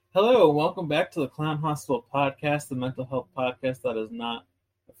Hello, and welcome back to the Clown Hospital Podcast, the mental health podcast that is not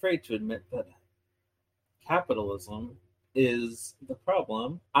afraid to admit that capitalism is the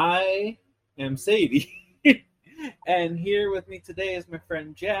problem. I am Sadie, and here with me today is my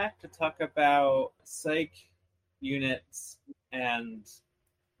friend Jack to talk about psych units and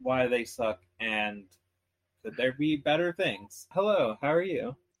why they suck and could there be better things. Hello, how are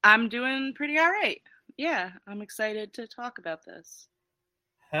you? I'm doing pretty all right. Yeah, I'm excited to talk about this.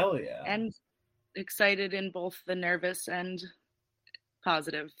 Hell yeah. And excited in both the nervous and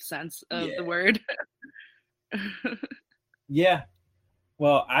positive sense of the word. Yeah.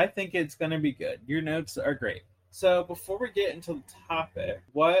 Well, I think it's going to be good. Your notes are great. So before we get into the topic,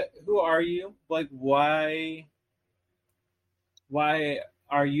 who are you? Like, why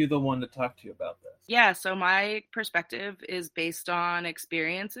are you the one to talk to about this? Yeah, so my perspective is based on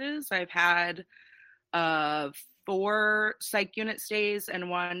experiences. I've had 4 psych unit stays and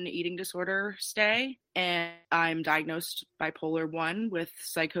 1 eating disorder stay, and I'm diagnosed bipolar 1 with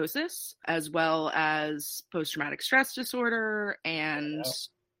psychosis, as well as post-traumatic stress disorder and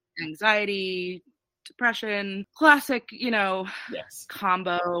anxiety, depression, classic, Yes.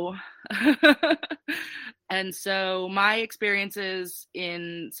 combo. And so my experiences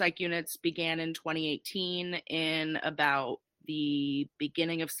in psych units began in 2018 in about the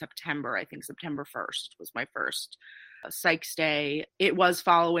beginning of September. I think September 1st was my first psych stay. It was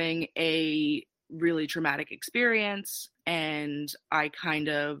following a really traumatic experience, and I kind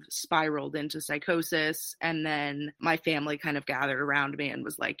of spiraled into psychosis, and then my family kind of gathered around me and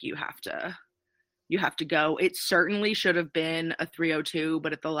was like, you have to go. It certainly should have been a 302,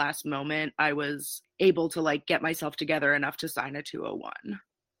 but at the last moment I was able to get myself together enough to sign a 201.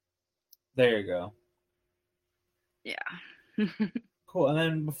 There you go. Yeah. Cool. And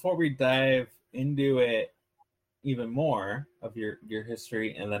then before we dive into it even more of your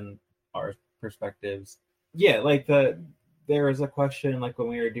history and then our perspectives, there was a question when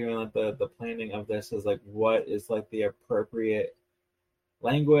we were doing the planning of this is what is the appropriate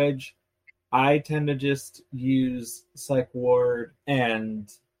language. I tend to just use psych ward,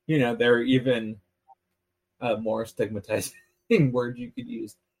 and there are even more stigmatizing words you could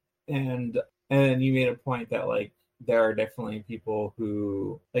use, and you made a point that there are definitely people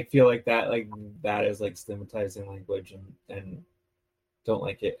who feel that is stigmatizing language and don't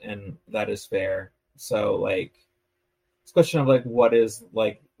like it, and that is fair. So it's a question of what is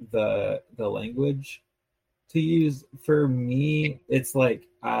the language to use. For me, it's the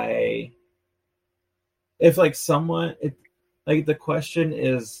question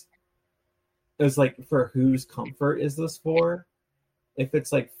is for whose comfort is this for? If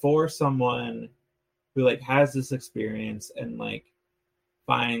it's for someone who has this experience and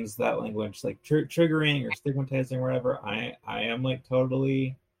finds that language triggering or stigmatizing or whatever, I am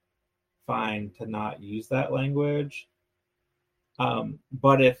totally fine to not use that language.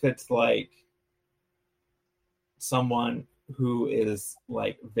 But if it's someone who is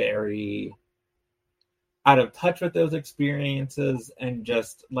very out of touch with those experiences and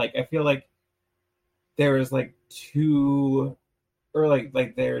just I feel there is two, or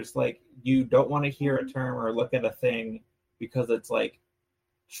there's you don't want to hear a term or look at a thing because it's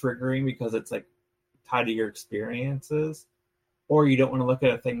triggering because it's tied to your experiences, or you don't want to look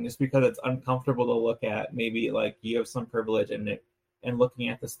at a thing just because it's uncomfortable to look at. Maybe you have some privilege and looking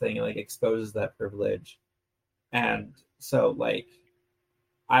at this thing exposes that privilege. And so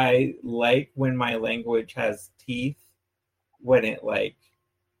I when my language has teeth, when it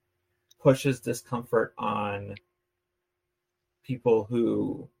pushes discomfort on people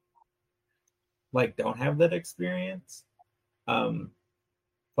who don't have that experience.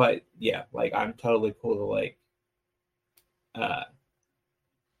 But yeah, I'm totally cool to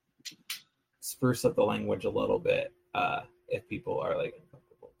spruce up the language a little bit if people are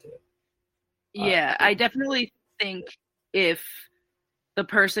uncomfortable too. Yeah, I definitely think if the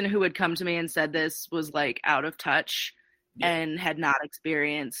person who had come to me and said this was out of touch and had not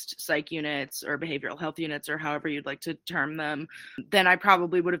experienced psych units or behavioral health units or however you'd like to term them, then I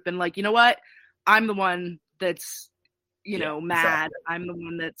probably would have been you know what? I'm the one that's, mad. Exactly. I'm the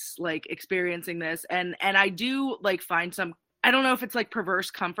one that's experiencing this. And I do find some, I don't know if it's perverse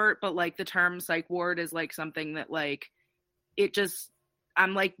comfort, but the term psych ward is something that it just,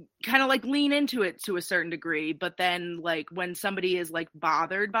 I'm kind of lean into it to a certain degree. But then when somebody is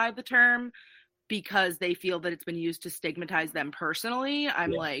bothered by the term because they feel that it's been used to stigmatize them personally,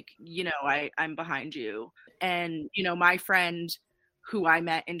 I'm I'm behind you. And, my friend who I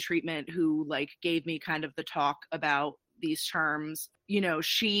met in treatment who gave me kind of the talk about these terms,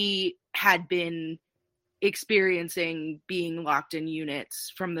 she had been experiencing being locked in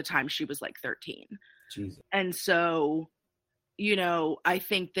units from the time she was like 13. Jesus. And so, you know, I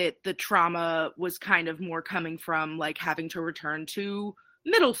think that the trauma was kind of more coming from like having to return to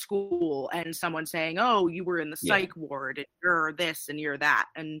middle school and someone saying, oh, you were in the psych ward and you're this and you're that.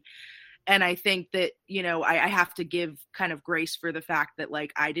 And I think that, you know, I have to give kind of grace for the fact that,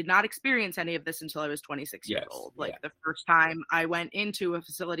 like, I did not experience any of this until I was 26 years old. Like, the first time I went into a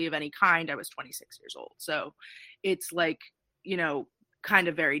facility of any kind, I was 26 years old. So it's, like, you know, kind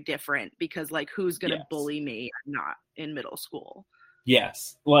of very different because, like, who's going to bully me? I'm not in middle school.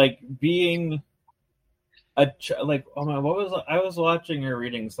 Yes. Like, being like, oh my, I was watching or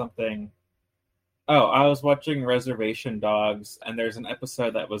reading something. Oh, I was watching Reservation Dogs, and there's an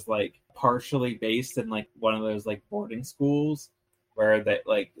episode that was like partially based in like one of those like boarding schools where that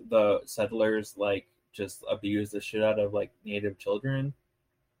like the settlers like just abuse the shit out of like native children.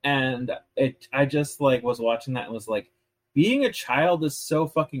 And I just like was watching that and was like, being a child is so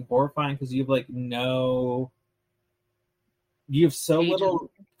fucking horrifying because you have so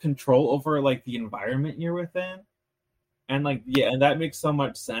little control over like the environment you're within. And like, yeah, and that makes so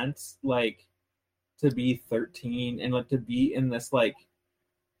much sense. Like, to be 13 and like to be in this like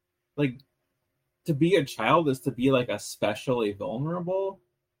to be a child is to be like especially vulnerable.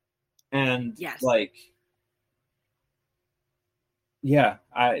 And like, yeah,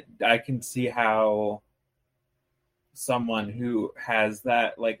 I can see how someone who has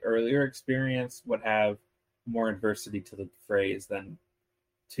that like earlier experience would have more adversity to the phrase than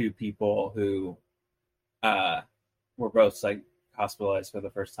two people who were both like hospitalized for the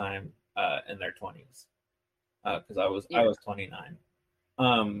first time in their 20s, because I was 29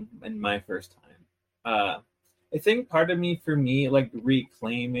 in my first time. I think part of for me like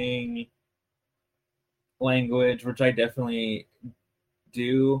reclaiming language, which I definitely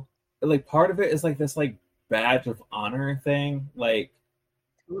do, like part of it is like this like badge of honor thing, like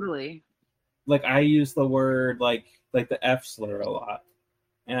totally, like I use the word like the F slur a lot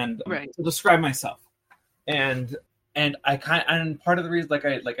and to describe myself, and part of the reason, like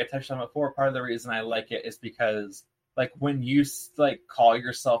I touched on before, part of the reason I like it is because like when you like call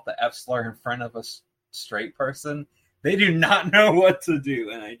yourself the F slur in front of a straight person, they do not know what to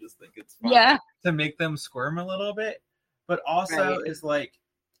do, and I just think it's fun to make them squirm a little bit. But also is like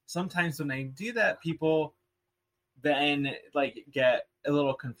sometimes when I do that, people then like get a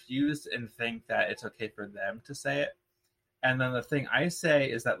little confused and think that it's okay for them to say it. And then the thing I say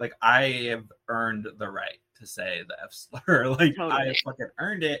is that like I have earned the right to say the F slur. Like I have fucking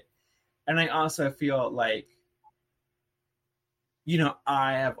earned it. And I also feel like, you know,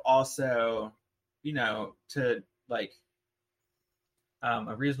 I have also, you know, to like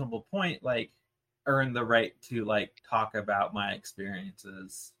a reasonable point, like earn the right to like talk about my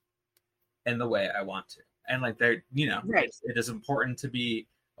experiences in the way I want to. And like they're, you know, it is important to be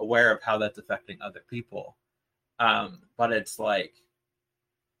aware of how that's affecting other people. But it's like,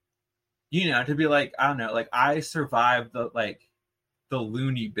 you know, to be like, I don't know, like I survived the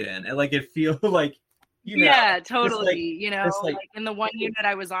loony bin, and like it feels like, you know, totally. Like, you know, like in the one unit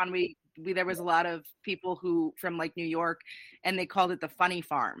I was on, we there was a lot of people who from like New York, and they called it the funny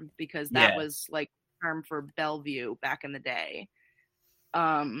farm because that was like a term for Bellevue back in the day,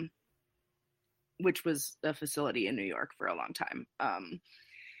 which was a facility in New York for a long time.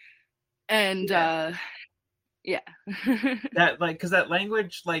 That like, because that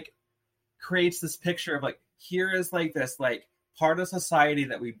language like creates this picture of like, here is like this like part of society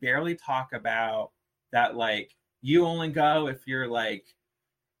that we barely talk about, that like you only go if you're like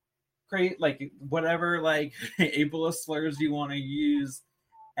great, like whatever like ableist slurs you want to use.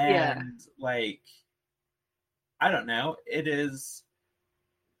 And like, I don't know, it is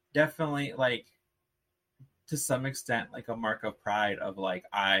definitely like to some extent like a mark of pride of like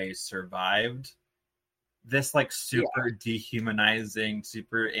I survived this like super dehumanizing,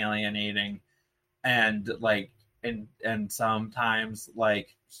 super alienating, and like and sometimes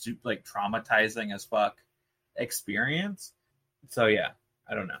like like traumatizing as fuck experience. So yeah,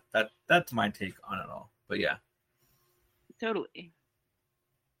 I don't know, that's my take on it all. But yeah, totally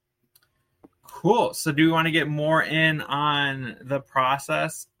cool. So do you want to get more in on the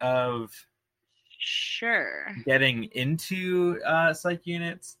process of getting into psych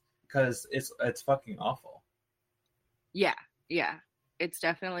units? Because it's fucking awful. Yeah, it's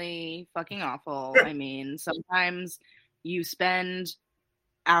definitely fucking awful. I mean, sometimes you spend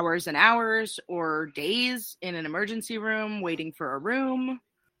hours and hours or days in an emergency room waiting for a room.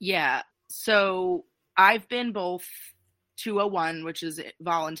 Yeah, so I've been both 201, which is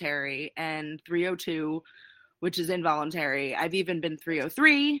voluntary, and 302, which is involuntary. I've even been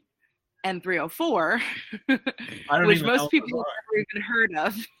 303. and 304, I don't which even most know people have never even heard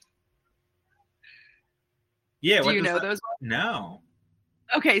of. Yeah, do you know those? No.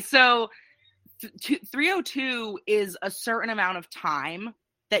 Okay, so 302 is a certain amount of time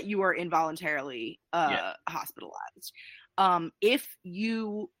that you are involuntarily hospitalized. If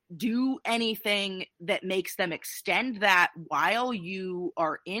you do anything that makes them extend that while you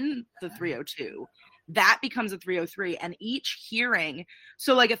are in the 302, that becomes a 303. And each hearing,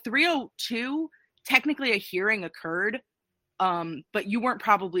 so like a 302, technically a hearing occurred, but you weren't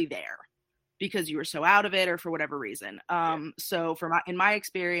probably there because you were so out of it or for whatever reason. So in my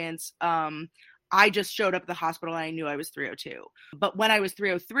experience, I just showed up at the hospital and I knew I was 302. But when I was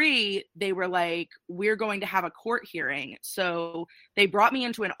 303, they were like, we're going to have a court hearing. So they brought me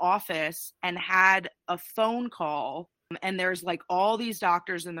into an office and had a phone call. And there's like all these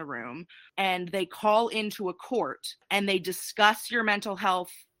doctors in the room, and they call into a court and they discuss your mental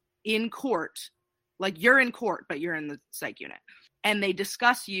health in court. Like you're in court, but you're in the psych unit. And they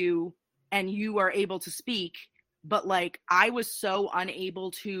discuss you and you are able to speak. But like I was so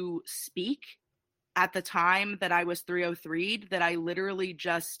unable to speak at the time that I was 303 that I literally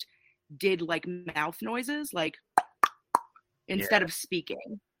just did like mouth noises, like instead of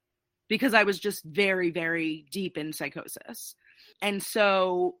speaking, because I was just very, very deep in psychosis. And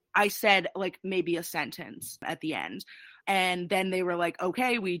so I said like maybe a sentence at the end. And then they were like,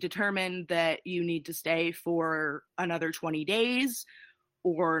 okay, we determined that you need to stay for another 20 days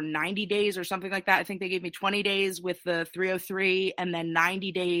or 90 days or something like that. I think they gave me 20 days with the 303 and then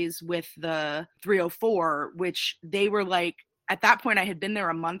 90 days with the 304, which they were like, at that point I had been there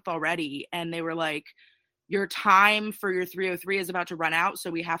a month already, and they were like, your time for your 303 is about to run out,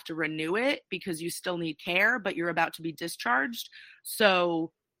 so we have to renew it because you still need care, but you're about to be discharged.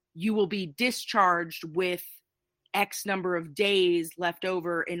 So you will be discharged with X number of days left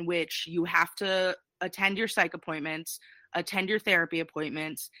over in which you have to attend your psych appointments, attend your therapy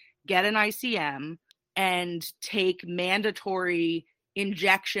appointments, get an ICM, and take mandatory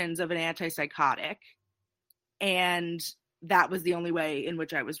injections of an antipsychotic. And that was the only way in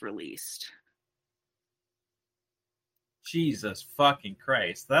which I was released. Jesus fucking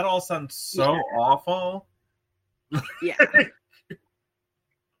Christ. That all sounds so awful. Yeah.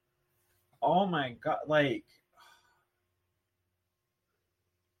 Oh my God.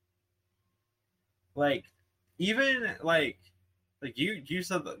 Like even like you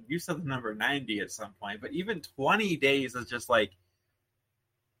said the number 90 at some point, but even 20 days is just like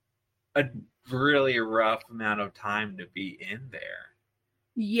a really rough amount of time to be in there.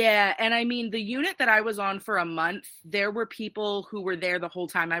 Yeah, and I mean, the unit that I was on for a month, there were people who were there the whole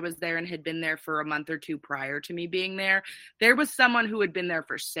time I was there and had been there for a month or two prior to me being there. There was someone who had been there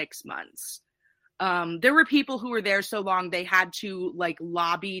for 6 months. There were people who were there so long they had to like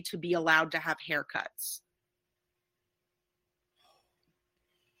lobby to be allowed to have haircuts.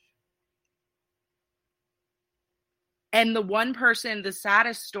 And the one person, the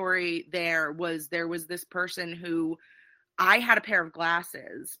saddest story there was this person who, I had a pair of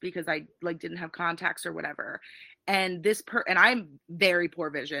glasses because I like didn't have contacts or whatever. And and I'm very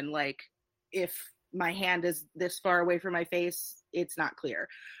poor vision. Like if my hand is this far away from my face, it's not clear.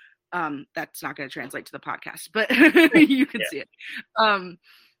 That's not going to translate to the podcast, but you can see it.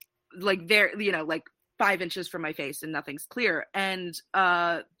 Like there, like 5 inches from my face and nothing's clear. And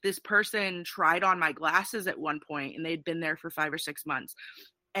this person tried on my glasses at one point, and they'd been there for 5 or 6 months.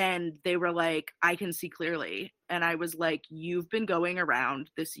 And they were like, I can see clearly. And I was like, you've been going around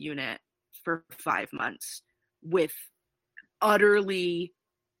this unit for 5 months with utterly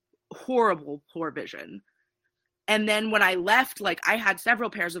horrible poor vision. And then when I left, like I had several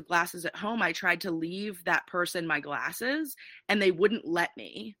pairs of glasses at home. I tried to leave that person my glasses and they wouldn't let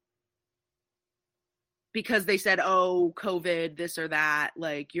me. Because they said, oh, COVID, this or that,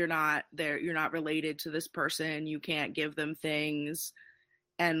 like you're not related to this person, you can't give them things.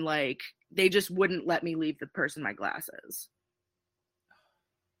 And like they just wouldn't let me leave the person my glasses.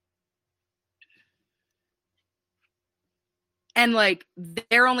 And like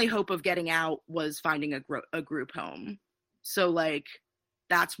their only hope of getting out was finding a group home. So like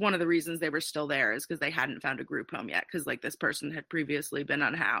that's one of the reasons they were still there, is because they hadn't found a group home yet, because like this person had previously been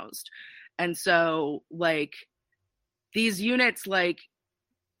unhoused. And so like these units, like,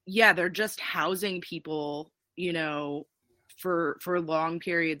 yeah, they're just housing people, for long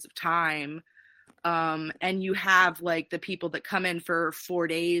periods of time. And you have like the people that come in for 4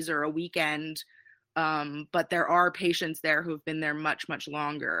 days or a weekend. But there are patients there who have been there much, much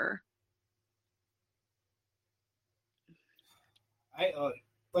longer. I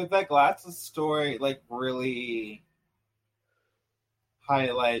like that glasses story, like really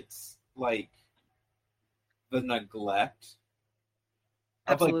highlights like the neglect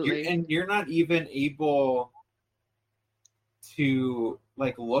of like Absolutely. you're not even able to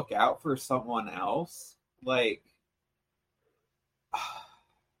like look out for someone else. Like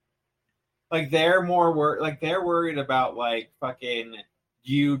they're worried about like fucking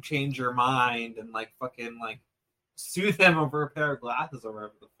you change your mind and like fucking like sue them over a pair of glasses or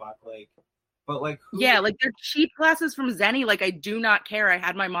whatever the fuck. Like, but like who? Yeah, like they're cheap glasses from Zenny. Like, I do not care. I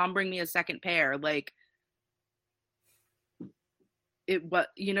had my mom bring me a second pair. Like, what,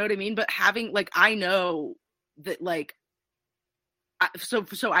 you know what I mean? But having, like, I know that, like,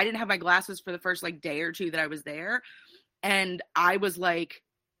 so I didn't have my glasses for the first like day or two that I was there, and I was like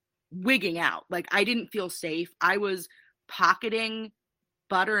wigging out. Like, I didn't feel safe. I was pocketing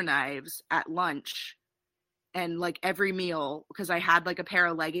butter knives at lunch and like every meal, because I had like a pair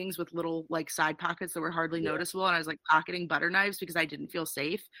of leggings with little like side pockets that were hardly noticeable, and I was like pocketing butter knives because I didn't feel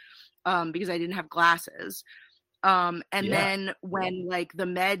safe, because I didn't have glasses. And then when like the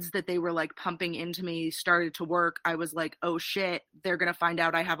meds that they were like pumping into me started to work, I was like, oh shit, they're gonna find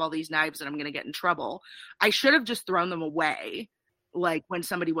out I have all these knives and I'm gonna get in trouble. I should have just thrown them away like when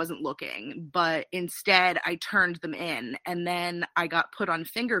somebody wasn't looking, but instead I turned them in, and then I got put on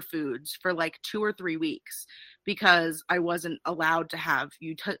finger foods for like 2 or 3 weeks because I wasn't allowed to have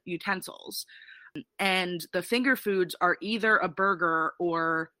utensils. And the finger foods are either a burger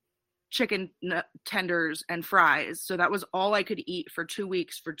or chicken tenders and fries. So that was all I could eat for 2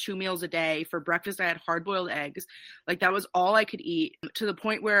 weeks, for 2 meals a day. For breakfast I had hard-boiled eggs. Like, that was all I could eat, to the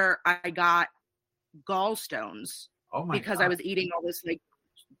point where I got gallstones. Oh my because God. I was eating all this like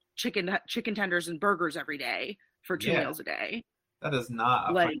chicken tenders and burgers every day for 2 meals a day. That is not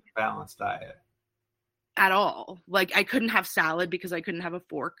a like balanced diet at all. Like, I couldn't have salad because I couldn't have a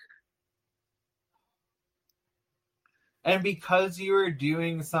fork. and because you were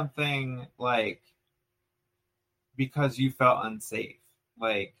doing something like because you felt unsafe,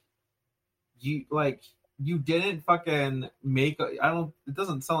 like you didn't fucking make it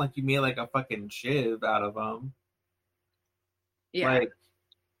doesn't sound like you made like a fucking shiv out of them. Yeah. Like,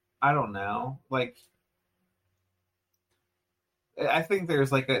 I don't know. Like, I think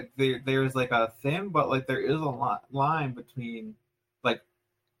there's like there's like a thin, but like there is a line between like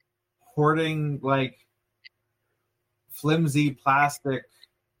hoarding like flimsy plastic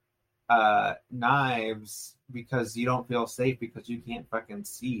knives because you don't feel safe because you can't fucking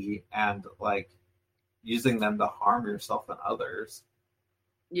see, and like using them to harm yourself and others.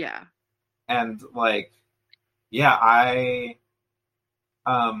 Yeah. And like, yeah,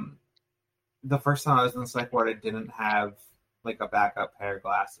 the first time I was in the psych ward, I didn't have like a backup pair of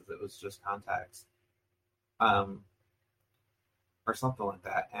glasses. It was just contacts, or something like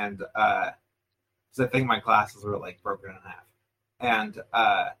that. And because I think my glasses were like broken in half, and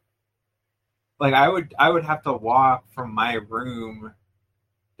like I would have to walk from my room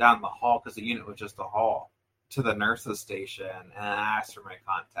down the hall, because the unit was just a hall, to the nurse's station and ask for my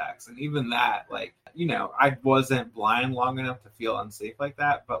contacts. And even that, like, you know, I wasn't blind long enough to feel unsafe like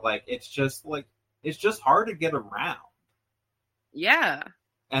that, but like it's just hard to get around. Yeah.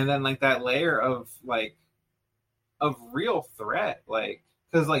 And then like that layer of real threat, like,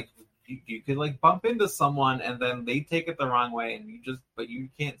 because like you could like bump into someone and then they take it the wrong way, and but you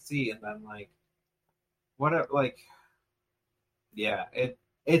can't see, and then like what, like, yeah,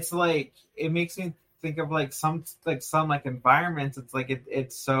 it's like, it makes me think of like some environments. It's like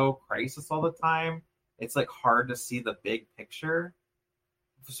it's so crisis all the time. It's like hard to see the big picture.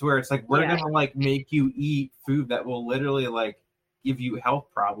 So where it's like, we're gonna like make you eat food that will literally like give you health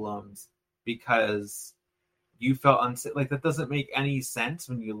problems because you felt unsafe. Like, that doesn't make any sense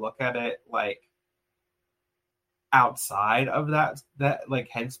when you look at it like outside of that like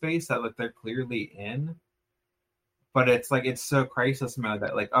headspace that like they're clearly in. But it's like, it's so crisis mode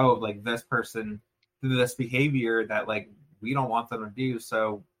that like, oh, like this person did this behavior that like we don't want them to do,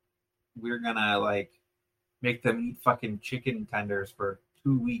 so we're gonna like make them eat fucking chicken tenders for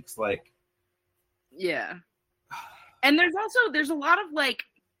 2 weeks. Like, yeah. And there's a lot of like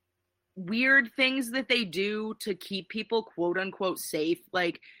weird things that they do to keep people quote unquote safe.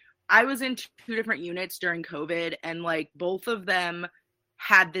 Like, I was in 2 different units during COVID, and like both of them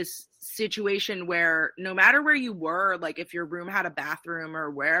had this situation where no matter where you were, like if your room had a bathroom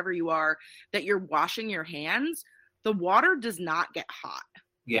or wherever you are, that you're washing your hands, the water does not get hot.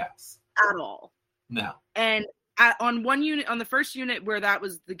 Yes. At all. No. And on one unit, on the first unit where that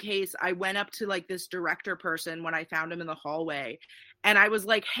was the case, I went up to like this director person when I found him in the hallway, and I was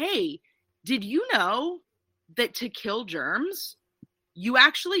like, hey, did you know that to kill germs, you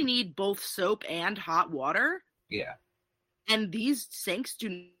actually need both soap and hot water? Yeah. and these sinks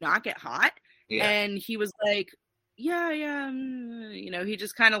do not get hot. Yeah. And he was like, yeah, he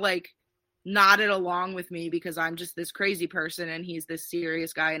just kind of like nodded along with me because I'm just this crazy person and he's this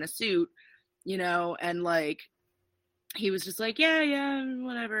serious guy in a suit, and like he was just like, yeah,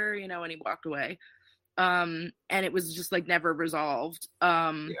 whatever, and he walked away. And it was just like never resolved.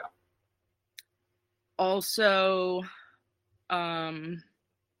 Also,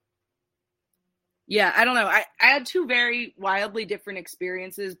 yeah, I don't know. I had two very wildly different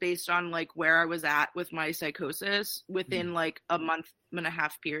experiences based on like where I was at with my psychosis within like a month and a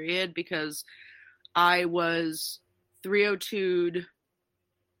half period, because I was 302'd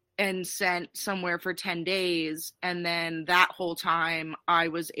and sent somewhere for 10 days. And then that whole time I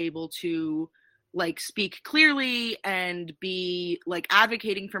was able to like speak clearly and be like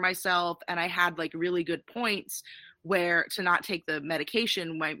advocating for myself. And I had like really good points where to not take the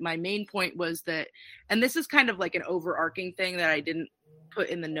medication. My main point was that, and this is kind of like an overarching thing that I didn't put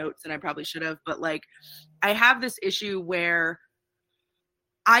in the notes and I probably should have, but like I have this issue where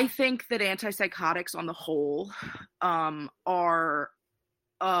I think that antipsychotics on the whole are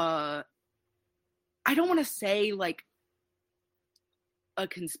I don't want to say like a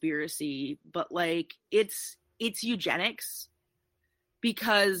conspiracy, but like it's eugenics,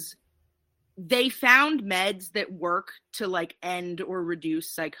 because they found meds that work to like end or reduce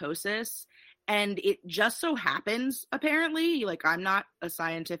psychosis. And it just so happens, apparently, like I'm not a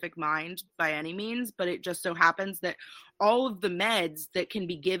scientific mind by any means, but it just so happens that all of the meds that can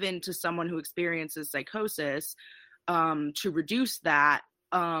be given to someone who experiences psychosis to reduce that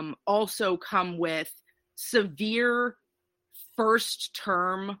also come with severe first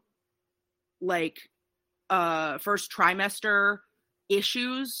term, like first trimester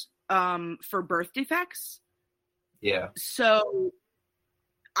issues for birth defects. Yeah. So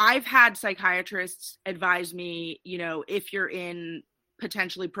I've had psychiatrists advise me, if you're in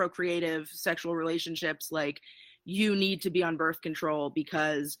potentially procreative sexual relationships, like you need to be on birth control,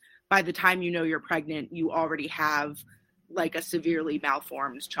 because by the time you're pregnant, you already have like a severely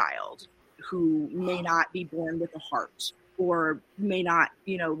malformed child who may not be born with a heart or may not,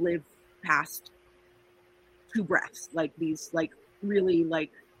 live past 2 breaths, like these like really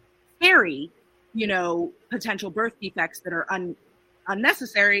like scary, potential birth defects that are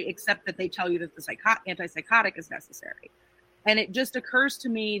unnecessary, except that they tell you that the antipsychotic is necessary. And it just occurs to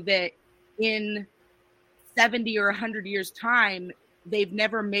me that in 70 or 100 years time, they've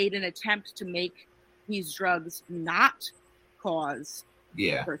never made an attempt to make these drugs not cause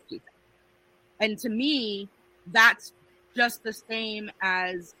birth defects. And to me, that's just the same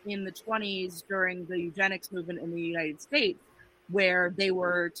as in the 20s during the eugenics movement in the United States, where they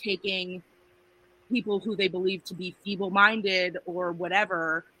were taking people who they believed to be feeble-minded or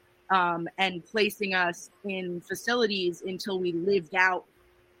whatever, and placing us in facilities until we lived out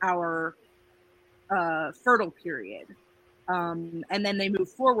our fertile period. And then they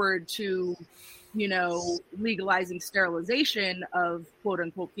moved forward to, legalizing sterilization of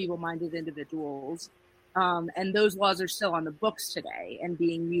quote-unquote feeble-minded individuals. And those laws are still on the books today and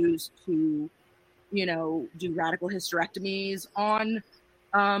being used to, do radical hysterectomies on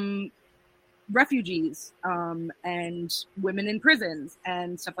refugees and women in prisons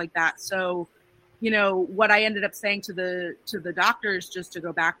and stuff like that. So, what I ended up saying to the doctors, just to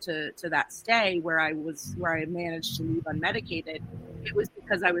go back to that stay where I managed to leave unmedicated, it was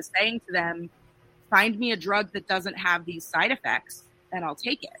because I was saying to them, find me a drug that doesn't have these side effects and I'll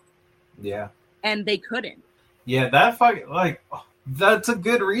take it. Yeah. And they couldn't. Yeah, that's a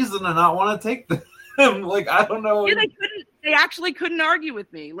good reason to not want to take them. Like, I don't know. Yeah, they couldn't. They actually couldn't argue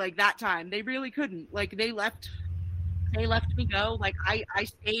with me like that time. They really couldn't. Like they left me go. Like I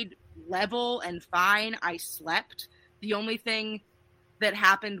stayed level and fine. I slept. The only thing that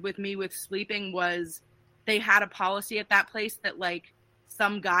happened with me with sleeping was they had a policy at that place that like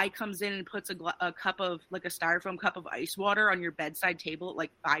some guy comes in and puts a cup of like a styrofoam cup of ice water on your bedside table at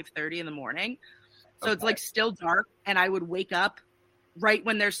like 5:30 in the morning. So okay. It's like still dark, and I would wake up right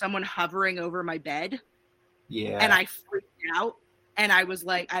when there's someone hovering over my bed. Yeah. And I freaked out, and I was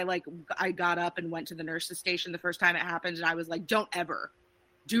like, I got up and went to the nurse's station the first time it happened, and I was like, don't ever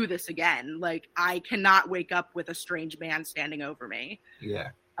do this again. Like, I cannot wake up with a strange man standing over me. Yeah.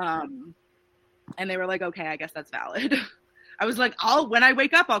 And they were like, okay, I guess that's valid. I was like, when I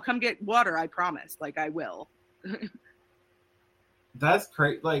wake up, I'll come get water. I promise. Like, I will. That's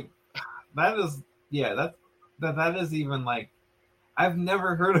crazy. Like, that is, yeah, that is even like, I've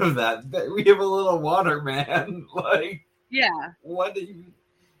never heard of that. We have a little water man. Like, yeah. What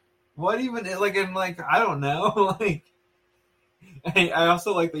even, like, I'm like, I don't know. Like, I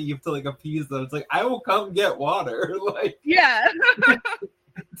also like that you have to like appease them. It's like, I will come get water. Like, Yeah.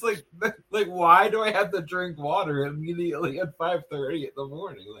 it's like why do I have to drink water immediately at 5:30 in the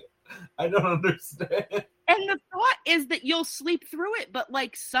morning? Like, I don't understand. And the thought is that you'll sleep through it, but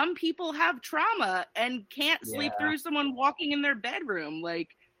like some people have trauma and can't sleep through someone walking in their bedroom. Like,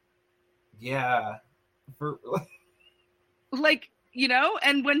 yeah, like, you know,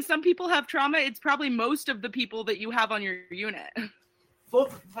 and when some people have trauma, it's probably most of the people that you have on your unit. Well,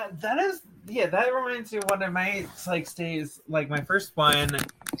 that reminds me of one of my psych stays. Like, my first one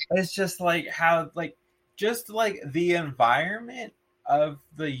is just like how, like, just like the environment of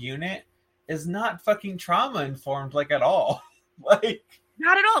the unit is not fucking trauma informed, like, at all. Like,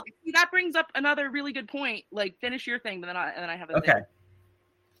 not at all. That brings up another really good point. Like, finish your thing, but then I have a okay. thing.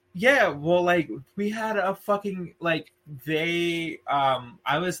 Yeah, well, like, we had a fucking, like,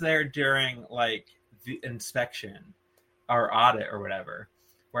 I was there during, like, the inspection or audit or whatever,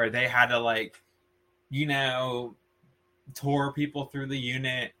 where they had to, like, you know, tour people through the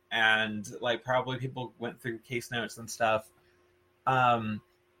unit, and, like, probably people went through case notes and stuff.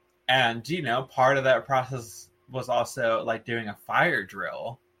 And, you know, part of that process was also, like, doing a fire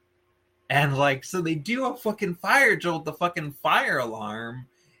drill. And, like, so they do a fucking fire drill with the fucking fire alarm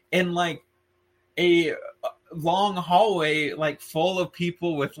in, like, a long hallway, like, full of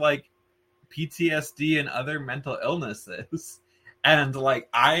people with, like, PTSD and other mental illnesses. And, like,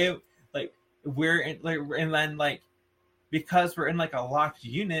 we're in, like, and then, like, because we're in, like, a locked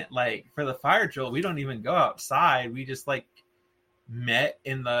unit, like, for the fire drill, we don't even go outside. We just, like, met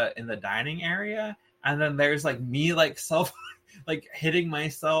in the dining area. And then there's, like, me, like, like, hitting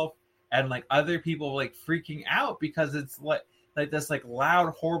myself, and, like, other people, like, freaking out because it's, like this, like,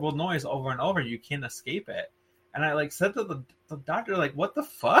 loud, horrible noise over and over. You can't escape it. And I, like, said to the doctor, like, what the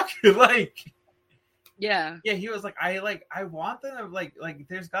fuck? Like, yeah, he was like, I want them to, like,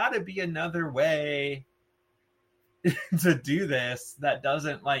 there's got to be another way to do this that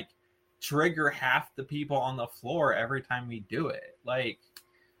doesn't, like, trigger half the people on the floor every time we do it. Like,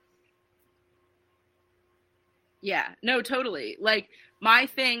 yeah, no, totally. Like, my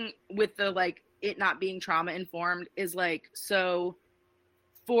thing with the, like, it not being trauma informed is, like, so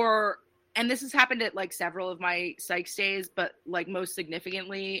and this has happened at, like, several of my psych stays, but, like, most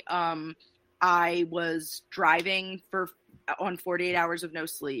significantly, I was driving on 48 hours of no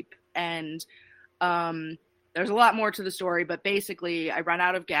sleep, and there's a lot more to the story, but basically I run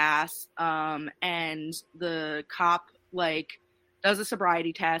out of gas, and the cop, like, does a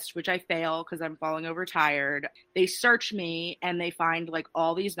sobriety test, which I fail because I'm falling over tired. They search me and they find, like,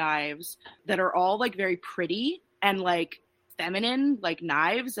 all these knives that are all, like, very pretty and, like, feminine, like,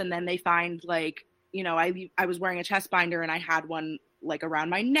 knives. And then they find, like, you know, I was wearing a chest binder and I had one, like, around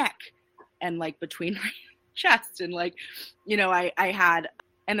my neck and, like, between my chest, and, like, you know, I had,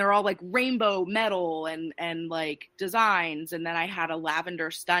 and they're all, like, rainbow metal and like designs. And then I had a lavender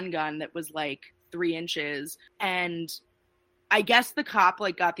stun gun that was, like, 3 inches. And I guess the cop,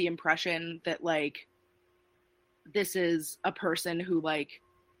 like, got the impression that, like, this is a person who, like,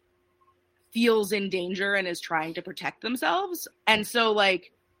 feels in danger and is trying to protect themselves. And so,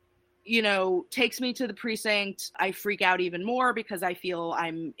 like, you know, takes me to the precinct. I freak out even more because I feel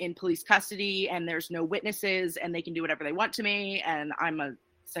I'm in police custody and there's no witnesses and they can do whatever they want to me. And I'm a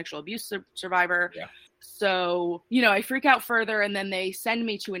sexual abuse survivor. yeah. So, you know, I freak out further, and then they send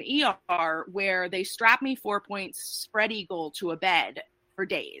me to an ER where they strap me 4-point spread eagle to a bed for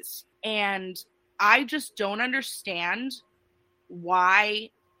days. And I just don't understand why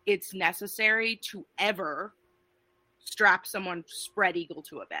it's necessary to ever strap someone spread eagle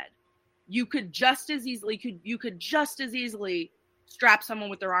to a bed. You could just as easily strap someone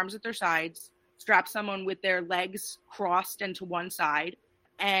with their arms at their sides, strap someone with their legs crossed and to one side.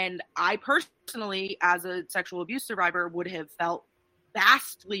 And I personally, as a sexual abuse survivor, would have felt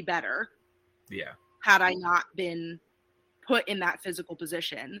vastly better had I not been put in that physical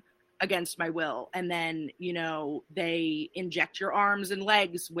position against my will. And then, you know, they inject your arms and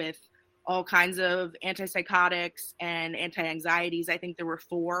legs with all kinds of antipsychotics and anti-anxieties. I think there were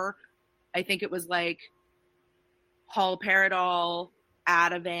 4. I think it was, like, haloperidol,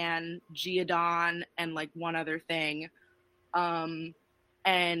 Ativan, Geodon, and, like, one other thing.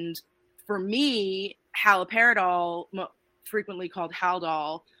 And for me, haloperidol, frequently called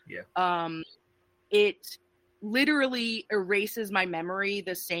Haldol, it literally erases my memory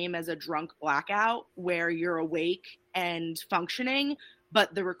the same as a drunk blackout, where you're awake and functioning,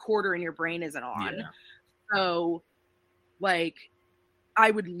 but the recorder in your brain isn't on. Yeah. So, like, I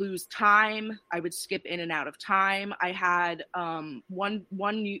would lose time. I would skip in and out of time. I had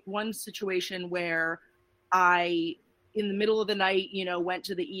one situation where I in the middle of the night, went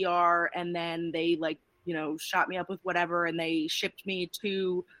to the ER, and then they shot me up with whatever, and they shipped me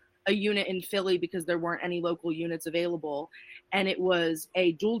to a unit in Philly because there weren't any local units available. And it was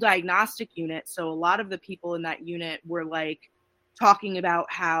a dual diagnostic unit. So a lot of the people in that unit were talking about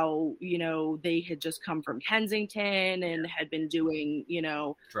how, they had just come from Kensington and had been doing,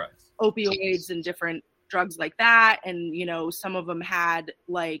 drugs, opioids and different drugs like that. And, some of them had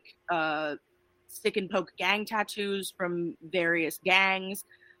stick and poke gang tattoos from various gangs,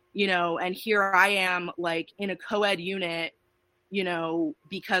 and here I am in a co-ed unit,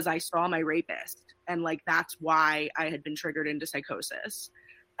 because I saw my rapist, and that's why I had been triggered into psychosis.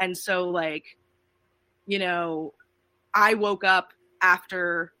 And so I woke up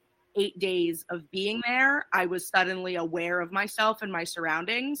after 8 days of being there. I was suddenly aware of myself and my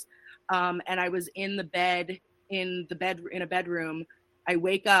surroundings. And I was in a bedroom. I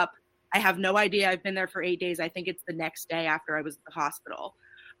wake up. I have no idea. I've been there for 8 days. I think it's the next day after I was at the hospital.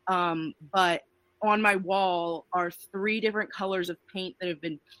 But on my wall are 3 different colors of paint that have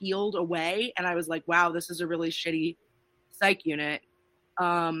been peeled away. And I was like, wow, this is a really shitty psych unit.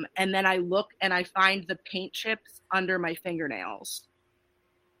 And then I look and I find the paint chips under my fingernails.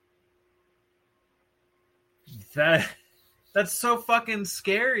 That's so fucking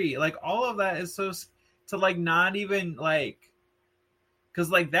scary. All of that is so to not even because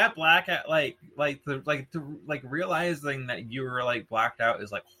that blackout, realizing that you were blacked out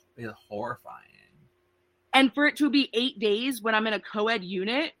is horrifying. And for it to be 8 days when I'm in a co-ed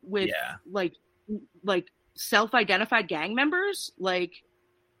unit with self-identified gang members,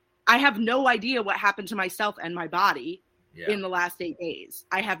 I have no idea what happened to myself and my body in the last 8 days.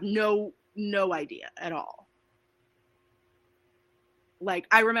 I have no idea at all.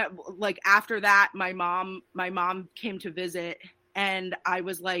 I remember after that, my mom came to visit, and I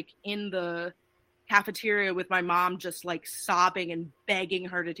was in the cafeteria with my mom, just sobbing and begging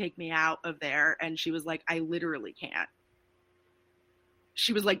her to take me out of there. And she was like, I literally can't.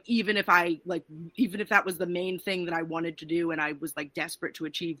 She was like, even if that was the main thing that I wanted to do, and I was desperate to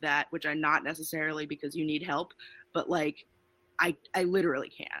achieve that, which I'm not necessarily, because you need help, but I literally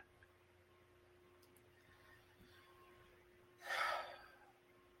can't.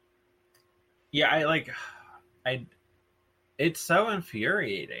 Yeah, it's so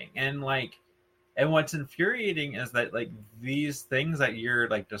infuriating. And what's infuriating is that these things that you're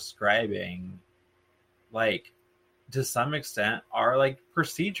describing, to some extent are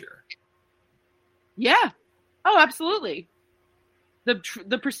procedure. Yeah. Oh, absolutely.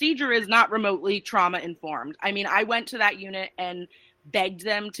 The procedure is not remotely trauma informed. I mean, I went to that unit and begged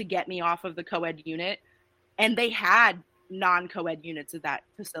them to get me off of the co-ed unit, and they had non-co-ed units at that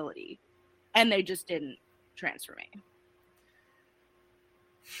facility, and they just didn't transfer me.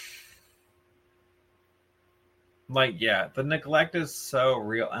 The neglect is so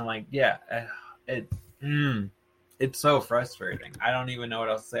real, and it's so frustrating. I don't even know what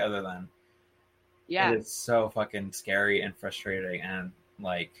else to say other than it's so fucking scary and frustrating. And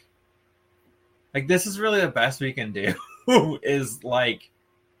this is really the best we can do is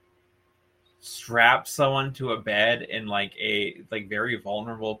strap someone to a bed in a very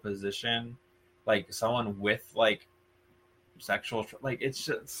vulnerable position, someone with sexual it's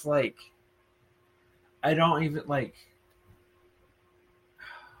just I don't even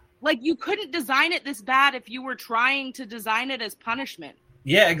you couldn't design it this bad if you were trying to design it as punishment.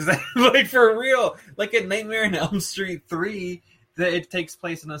 Yeah, exactly. For real. In Nightmare on Elm Street 3, that it takes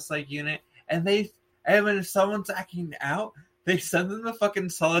place in a psych unit, and when someone's acting out, they send them to fucking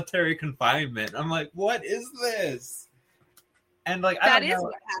solitary confinement. I'm like, what is this? And that is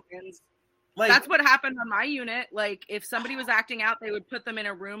what happens. That's what happened on my unit. If somebody was acting out, they would put them in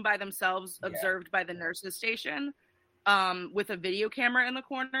a room by themselves, observed by the nurses station, with a video camera in the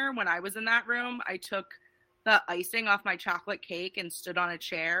corner. When I was in that room, I took the icing off my chocolate cake and stood on a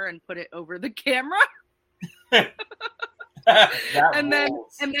chair and put it over the camera. and then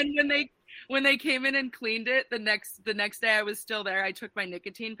when they came in and cleaned it the next day, I was still there. I took my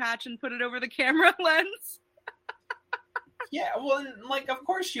nicotine patch and put it over the camera lens. Yeah, well, of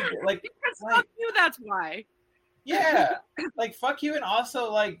course you did. Because fuck you, that's why. Yeah, fuck you, and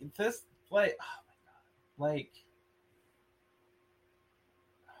also this, oh my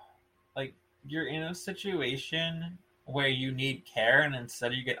god, you're in a situation where you need care, and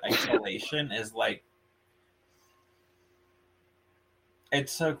instead you get isolation is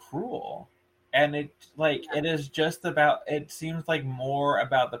it's so cruel. And it it is just about, it seems more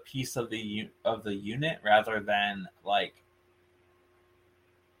about the piece of the unit rather than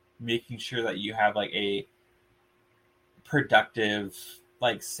making sure that you have a productive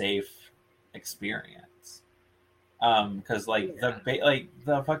safe experience. Because like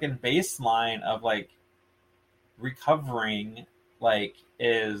the fucking baseline of like recovering like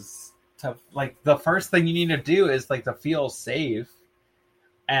is to like the first thing you need to do is like to feel safe,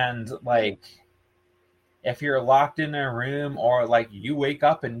 and like if you're locked in a room or like you wake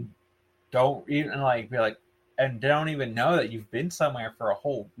up and don't even like be like and don't even know that you've been somewhere for a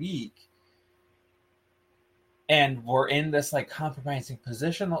whole week, and we're in this like compromising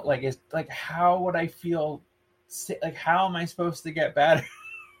position, like it's like how would I feel, like how am I supposed to get better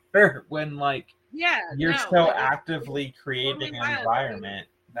when like you're so actively creating an environment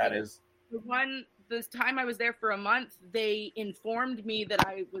that is this time I was there for a month, they informed me that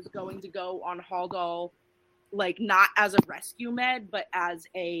I was going to go on Haldol, like not as a rescue med, but as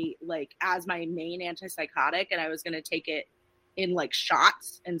a like as my main antipsychotic, and I was going to take it in like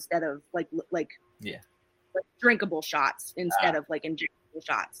shots instead of like drinkable shots instead of like injectable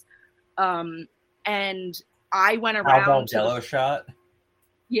shots. And I went around Jello shot.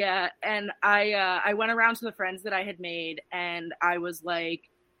 Yeah, and I went around to the friends that I had made, and I was like,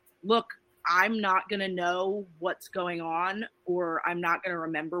 look, I'm not going to know what's going on, or I'm not going to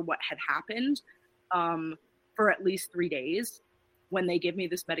remember what had happened for at least 3 days when they give me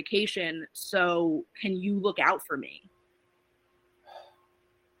this medication. So can you look out for me?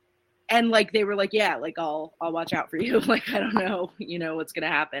 And like, they were like, yeah, like I'll watch out for you. Like, I don't know, what's going to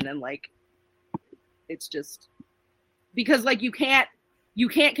happen. And like, it's just because like, you can't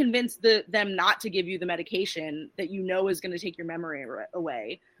convince them not to give you the medication that is going to take your memory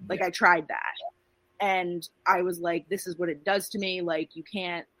away. Like I tried that, and I was like, this is what it does to me. Like, you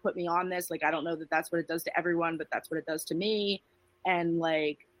can't put me on this. Like, I don't know that that's what it does to everyone, but that's what it does to me. And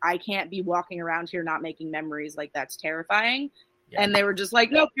like, I can't be walking around here not making memories. Like, that's terrifying. Yeah. And they were just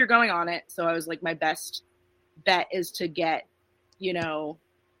like, nope, you're going on it. So I was like, my best bet is to get,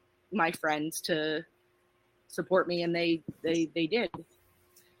 my friends to support me. And they did.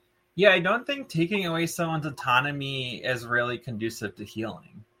 Yeah, I don't think taking away someone's autonomy is really conducive to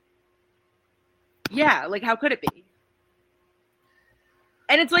healing. Yeah, like how could it be?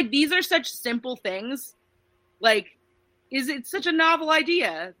 And it's like, these are such simple things. Like, is it such a novel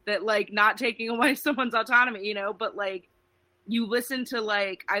idea that like not taking away someone's autonomy, but like you listen to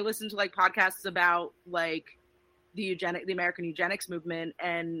like, I listen to like podcasts about like the American eugenics movement,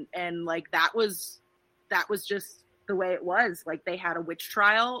 and like that was just the way it was. Like, they had a witch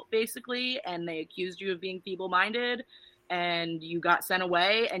trial basically, and they accused you of being feeble-minded, and you got sent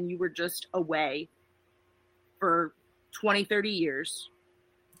away, and you were just away for 20, 30 years.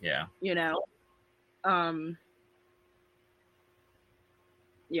 Yeah. Yeah.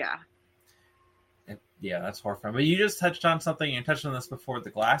 Yeah, that's horrifying. But you just touched on something, you touched on this before,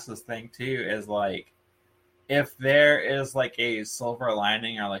 the glasses thing too, is like, if there is like a silver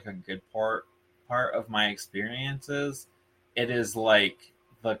lining or like a good part of my experiences, it is like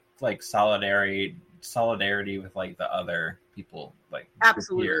the like solidarity with like the other people, like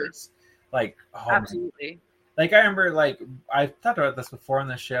absolutely peers. Like absolutely. Like I remember, like I've talked about this before on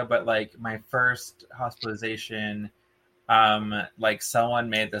the show, but like my first hospitalization, like someone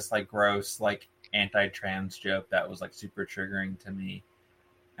made this like gross like anti-trans joke that was like super triggering to me,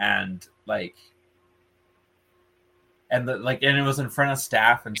 and like and it was in front of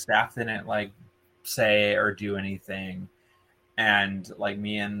staff, and staff didn't like say or do anything, and like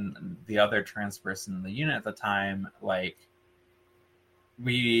me and the other trans person in the unit at the time, like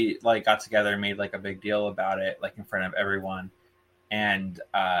we like got together and made like a big deal about it, like in front of everyone, and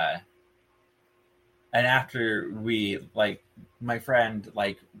after we like, my friend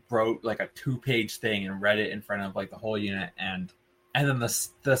like wrote like a 2-page thing and read it in front of like the whole unit, and then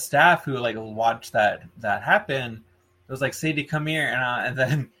the staff who like watched that happen was like, Sadie, come here, and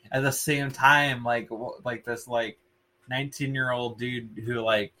then at the same time like this like 19-year-old dude who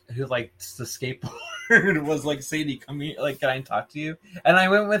likes to skateboard was like, Sadie, come here, like, can I talk to you? And I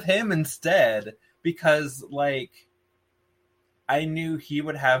went with him instead because like I knew he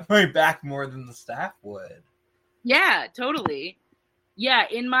would have my back more than the staff would. Yeah, totally. Yeah,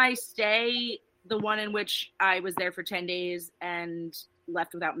 in my stay, the one in which I was there for 10 days and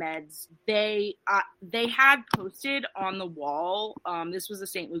left without meds, they had posted on the wall, this was a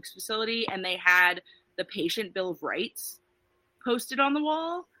St. Luke's facility, and they had the patient bill of rights posted on the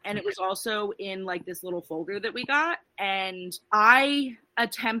wall, and it was also in like this little folder that we got, and I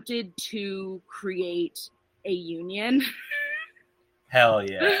attempted to create a union. Hell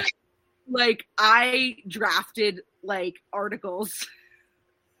yeah. Like, I drafted like articles.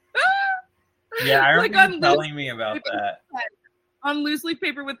 Yeah, I remember you telling me about that. On loose leaf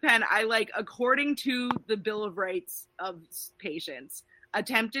paper with pen, I like, according to the Bill of Rights of patients,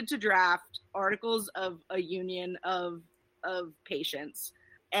 attempted to draft articles of a union of patients,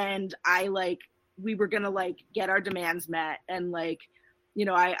 and we were gonna get our demands met, and I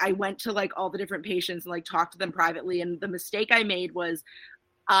went to all the different patients and talked to them privately. And the mistake I made was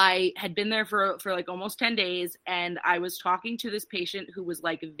I had been there for almost 10 days, and I was talking to this patient who was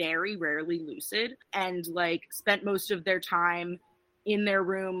very rarely lucid, and spent most of their time in their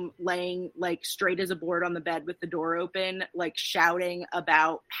room laying straight as a board on the bed with the door open, shouting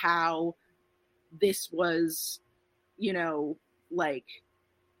about how this was,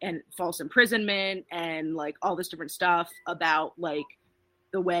 and false imprisonment and all this different stuff about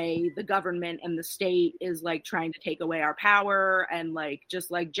the way the government and the state is trying to take away our power, and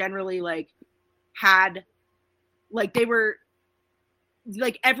just generally had they were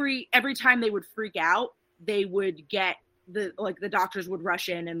every time they would freak out, they would get the doctors would rush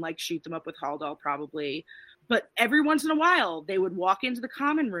in and shoot them up with Haldol probably. But every once in a while they would walk into the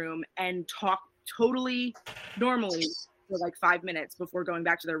common room and talk totally normally for 5 minutes before going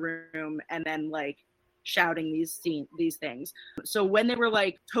back to their room, and then shouting these things. So when they were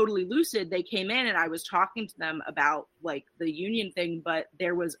totally lucid, they came in and I was talking to them about the union thing, but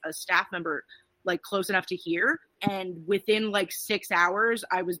there was a staff member close enough to hear, and within 6 hours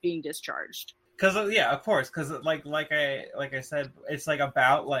I was being discharged. Because yeah, of course, because like I said, it's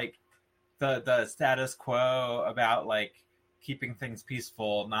about the status quo, about keeping things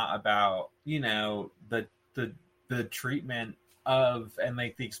peaceful, not about the treatment of and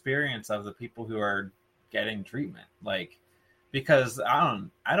the experience of the people who are getting treatment. Because I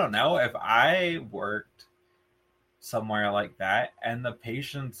don't know, if I worked somewhere like that and the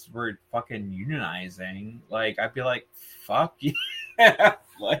patients were fucking unionizing, I'd be fuck yeah.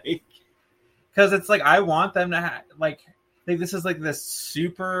 Because it's I want them to have this is this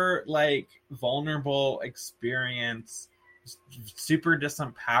super vulnerable experience, super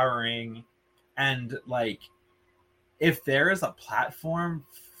disempowering, and if there is a platform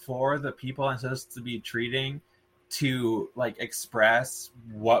for the people I'm supposed to be treating to express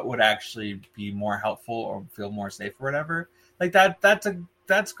what would actually be more helpful or feel more safe or whatever,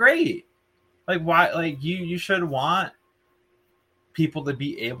 that's great. Why you should want people to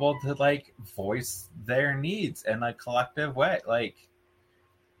be able to voice their needs in a collective way.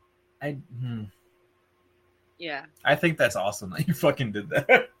 Yeah, I think that's awesome that you fucking did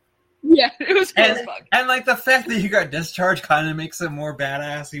that. Yeah, it was cool as fuck. And the fact that you got discharged kind of makes it more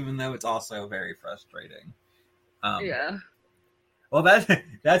badass, even though it's also very frustrating. Yeah. Well,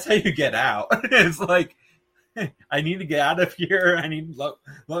 that's how you get out. It's I need to get out of here. I need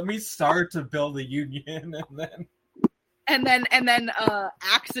let me start to build a union, and then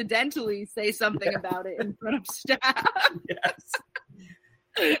accidentally say something about it in front of staff. Yes.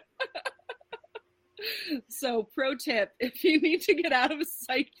 So, pro tip, if you need to get out of a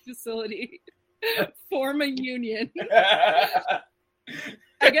psych facility, form a union. I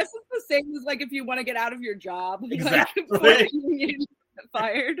guess it's the same as if you want to get out of your job. Exactly. Form a union, get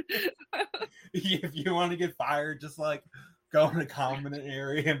fired. If you want to get fired, just go in a common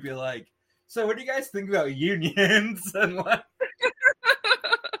area and be so what do you guys think about unions? And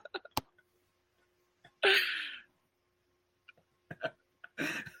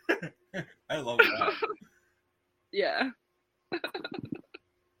I love that. Yeah.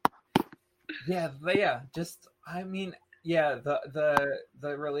 Yeah. Just, I mean, yeah, the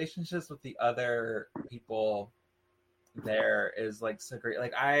relationships with the other people there is so great.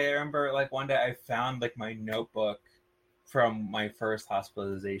 I remember one day I found my notebook from my first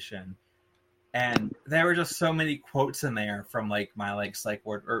hospitalization, and there were just so many quotes in there from my psych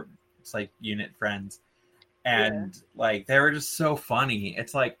ward or psych unit friends, and they were just so funny.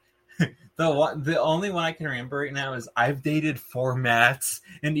 It's the only one I can remember right now is I've dated 4 mats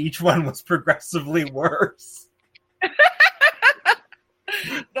and each one was progressively worse.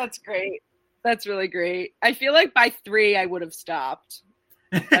 That's great. That's really great. I feel by 3 I would have stopped.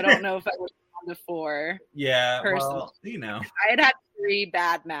 I don't know if I would have gone to 4. Yeah, personally. well, I had 3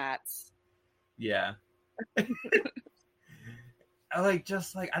 bad mats. Yeah. I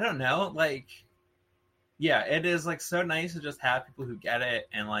don't know, yeah, it is so nice to just have people who get it,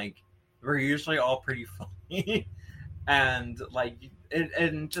 and we're usually all pretty funny, and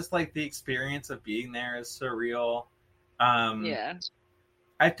and just the experience of being there is surreal. Yeah,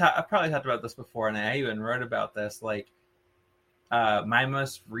 I probably talked about this before, and I even wrote about this. My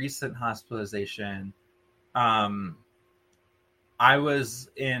most recent hospitalization, I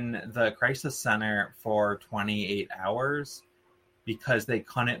was in the crisis center for 28 hours because they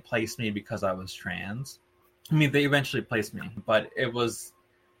couldn't place me because I was trans. I mean, they eventually placed me, but it was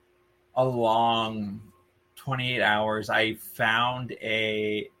a long 28 hours, I found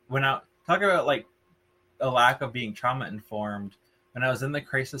when I talk about like a lack of being trauma informed, when I was in the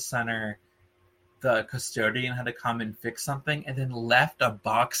crisis center, the custodian had to come and fix something and then left a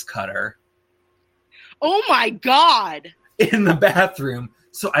box cutter. Oh my God. In the bathroom.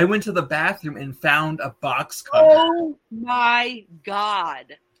 So I went to the bathroom and found a box cutter. Oh my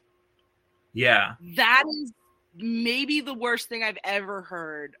God. Yeah. That is maybe the worst thing I've ever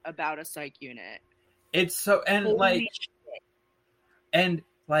heard about a psych unit. It's so, and Holy like, shit. and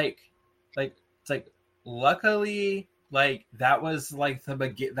like, it's like, luckily, like, that was like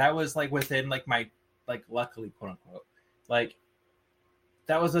that was like within like my, like, luckily, quote unquote, like,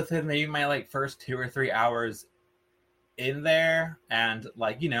 that was within maybe my like first 2 or 3 hours in there. And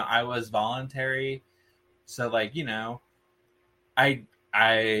like, you know, I was voluntary. So like, you know, I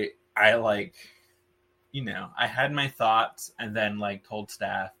like, you know, I had my thoughts and then like told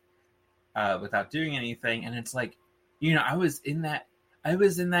staff without doing anything. And it's like, you know, I was in that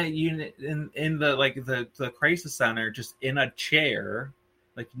unit in the like the crisis center, just in a chair,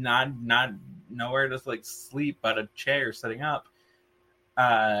 like not nowhere to like sleep, but a chair sitting up.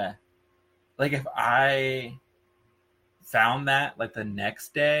 Like if I found that like the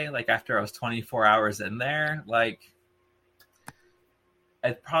next day, like after I was 24 hours in there, like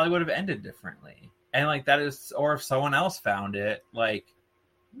it probably would have ended differently. And like that is, or if someone else found it, like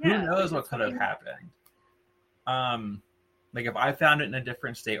who knows what could have happened. Like if I found it in a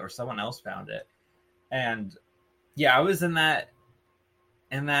different state or someone else found it. And yeah, I was in that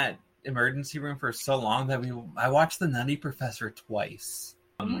emergency room for so long that I watched The Nutty Professor twice.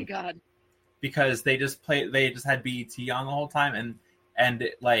 Oh my God. Because they just had BET on the whole time, and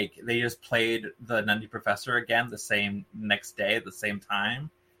like they just played The Nutty Professor again the same next day at the same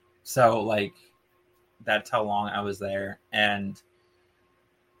time. So like that's how long I was there.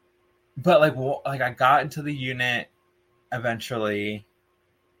 But like I got into the unit eventually,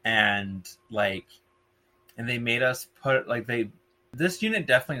 and they made us put this unit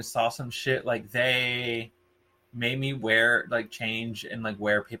definitely saw some shit. Like they made me change and like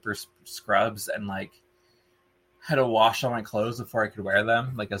wear paper scrubs, and like had to wash all my clothes before I could wear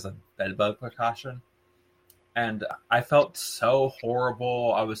them, like as a bedbug precaution. And I felt so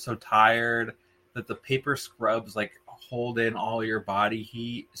horrible. I was so tired that the paper scrubs like hold in all your body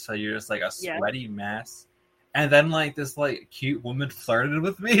heat, so you're just like a sweaty mess. And then like this like cute woman flirted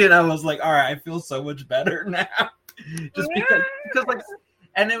with me, and I was like, all right, I feel so much better now. Just because like,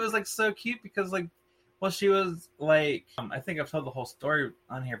 and it was like so cute because like, well, she was like, I think I've told the whole story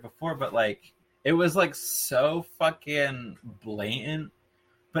on here before, but like it was like so fucking blatant,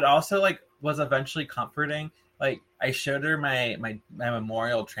 but also like was eventually comforting. Like I showed her my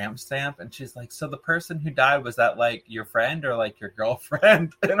memorial tramp stamp, and she's like, so the person who died, was that like your friend or like your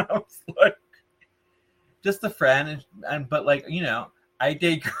girlfriend? And I was like, just a friend. And but like, you know, I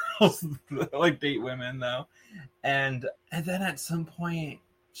date girls, like date women though. And then at some point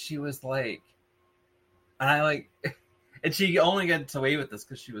she was like, and I like, and she only gets away with this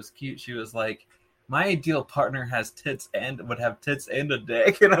because she was cute. She was like, my ideal partner would have tits and a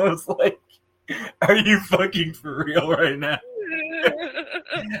dick. And I was like, are you fucking for real right now?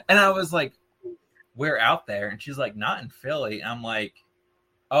 And I was like, we're out there. And she's like, not in Philly. I'm like,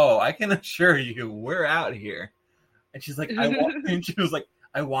 oh, I can assure you we're out here. And she's like, and she was like,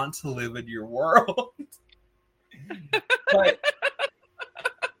 I want to live in your world.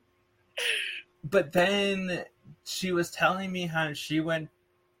 But then she was telling me how she went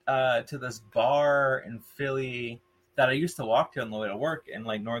to this bar in Philly that I used to walk to on the way to work in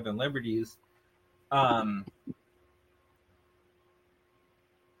like Northern Liberties.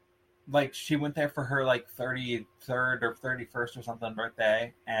 Like she went there for her like 33rd or 31st or something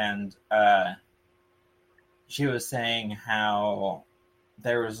birthday, and she was saying how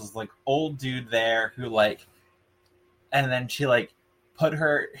there was this like old dude there who like, and then she like put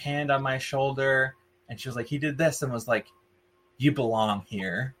her hand on my shoulder, and she was like, he did this, and was like, you belong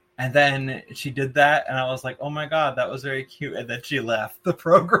here. And then she did that, and I was like, oh my God, that was very cute. And then she left the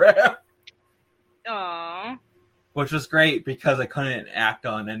program. Aww. Which was great because I couldn't act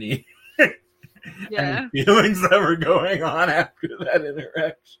on any, any feelings that were going on after that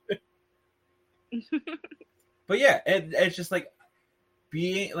interaction. But yeah, it's just like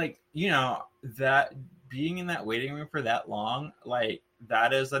being like, you know, that being in that waiting room for that long, like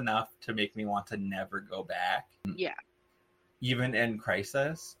that is enough to make me want to never go back. Yeah. Even in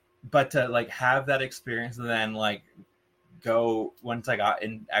crisis. But to like have that experience and then like go once I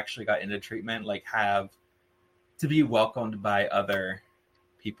actually got into treatment, like have to be welcomed by other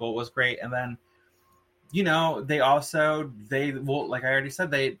people was great. And then you know, they well, like I already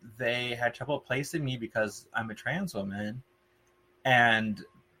said, they had trouble placing me because I'm a trans woman, and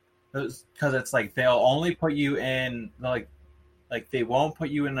because it's like they'll only put you in like they won't put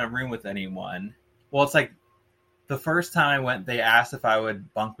you in a room with anyone. Well, it's like the first time I went, they asked if I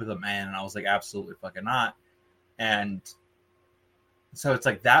would bunk with a man, and I was like, absolutely fucking not. And so it's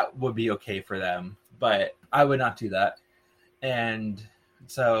like that would be okay for them, but I would not do that. And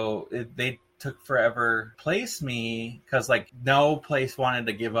so they took forever to place me because like no place wanted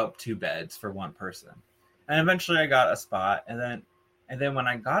to give up 2 beds for one person. And eventually I got a spot, and then when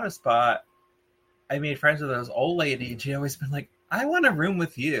I got a spot, I made friends with this old lady, and she always been like, I want a room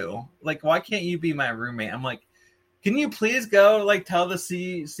with you. Like, why can't you be my roommate? I'm like, can you please go like tell the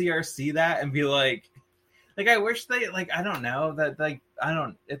CRC that and be like I wish they like, I don't know, that like, I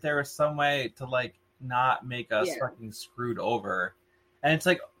don't, if there was some way to like not make us fucking screwed over. And it's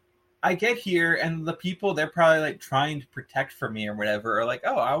like, I get here and the people they're probably like trying to protect for me or whatever are like,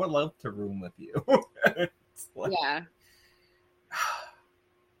 oh, I would love to room with you. Like,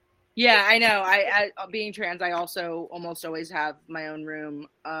 yeah, I know. I being trans, I also almost always have my own room.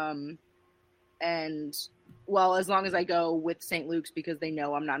 And well, as long as I go with St. Luke's because they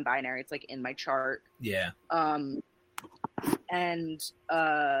know I'm non-binary, it's like in my chart. Yeah. And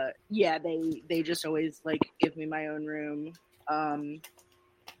yeah, they just always like give me my own room.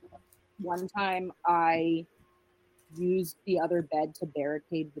 One time I used the other bed to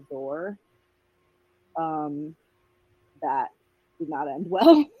barricade the door. That did not end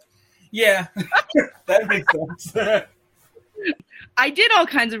well. Yeah, that makes sense. I did all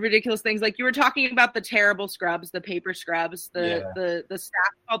kinds of ridiculous things. Like you were talking about the terrible scrubs, the paper scrubs. The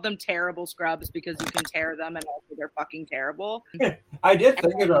staff called them terrible scrubs because you can tear them and also they're fucking terrible. I did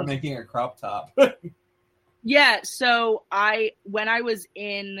think about making a crop top. Yeah, so when I was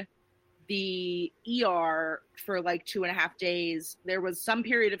in the ER for like 2.5 days, there was some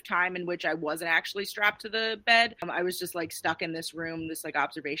period of time in which I wasn't actually strapped to the bed. I was just like stuck in this room, this like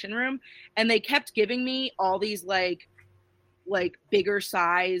observation room, and they kept giving me all these like bigger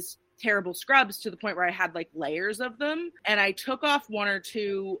size terrible scrubs to the point where I had like layers of them, and I took off 1 or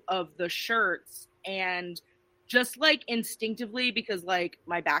 2 of the shirts, and just like instinctively, because like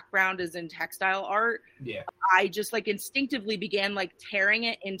my background is in textile art, I just like instinctively began like tearing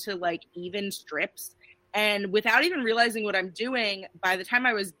it into like even strips, and without even realizing what I'm doing, by the time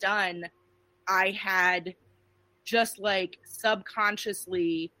I was done, I had just like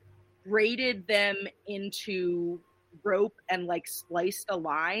subconsciously braided them into rope and like spliced a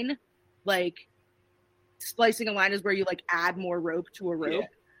line. Like splicing a line is where you like add more rope to a rope.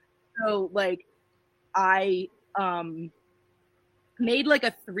 So like I made like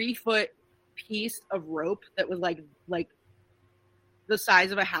a 3-foot piece of rope that was like the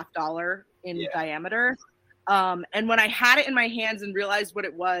size of a $50 in diameter. And when I had it in my hands and realized what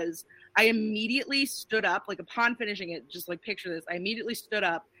it was, I immediately stood up, like upon finishing it, just like picture this, I immediately stood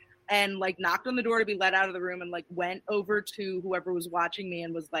up and like knocked on the door to be let out of the room and like went over to whoever was watching me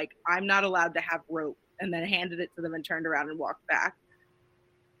and was like, I'm not allowed to have rope, and then handed it to them and turned around and walked back.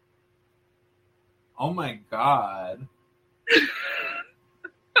 Oh my God.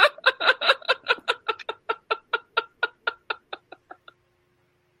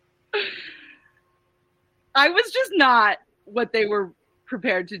 I was just not what they were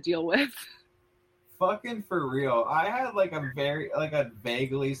prepared to deal with. Fucking for real. I had like a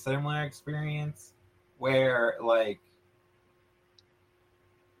vaguely similar experience where like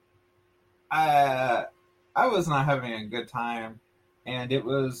I was not having a good time, and it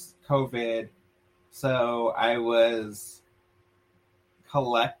was COVID. So I was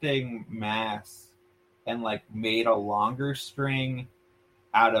collecting masks and like made a longer string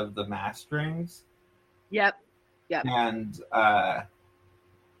out of the mask strings. Yep. And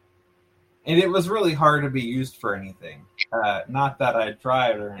it was really hard to be used for anything. Not that I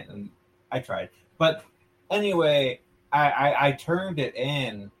tried or anything. I tried. But anyway, I turned it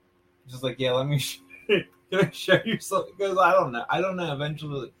in. Just like, yeah, let me can I show you something? Because I don't know.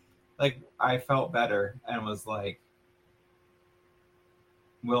 Eventually, like, I felt better and was like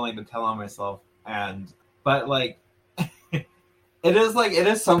willing to tell on myself. But like it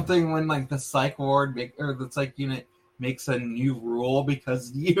is something when like the psych ward or the psych unit makes a new rule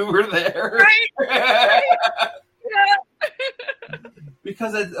because you were there. Right. Yeah.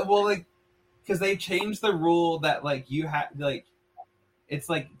 Because they changed the rule that like you have like, it's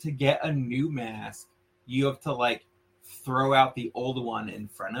like to get a new mask, you have to like throw out the old one in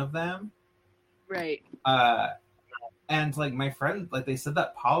front of them. Right. And like my friend, like they said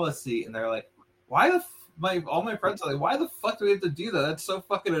that policy, and they're like, why all my friends are like, why the fuck do we have to do that? That's so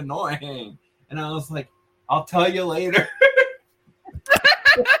fucking annoying. And I was like, I'll tell you later.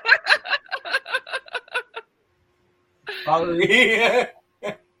 Sorry.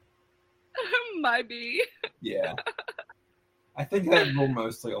 My bee. Yeah. I think that will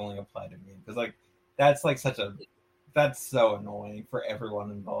mostly only apply to me because like that's like that's so annoying for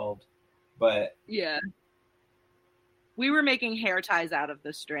everyone involved. But yeah. We were making hair ties out of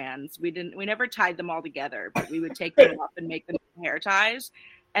the strands. We never tied them all together, but we would take them up and make them hair ties.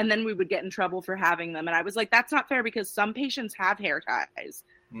 And then we would get in trouble for having them. And I was like, that's not fair because some patients have hair ties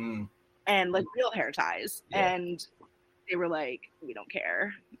and like real hair ties. Yeah. And they were like, we don't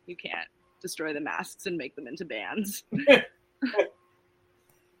care. You can't destroy the masks and make them into bands.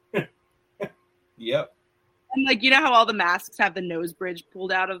 Yep. And like, you know how all the masks have the nose bridge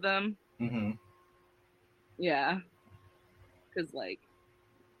pulled out of them? Mm-hmm. Yeah. Because like,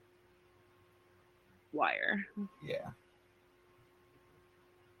 wire. Yeah.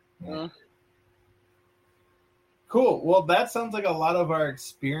 Cool. Well, that sounds like a lot of our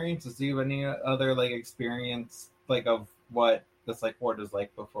experiences. Do you have any other like experience like of what the psych ward is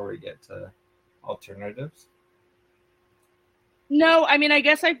like before we get to alternatives? No, I mean, I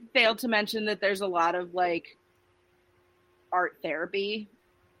guess I failed to mention that there's a lot of like art therapy,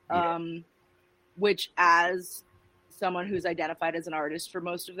 which as someone who's identified as an artist for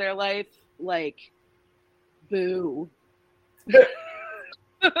most of their life, like, boo.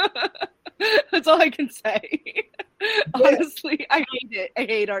 That's all I can say. Honestly, I hate it. I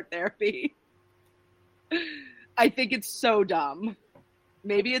hate art therapy. I think it's so dumb.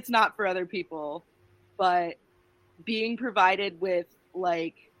 Maybe it's not for other people, but being provided with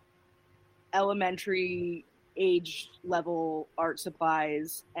like elementary age level art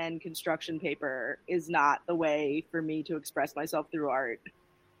supplies and construction paper is not the way for me to express myself through art.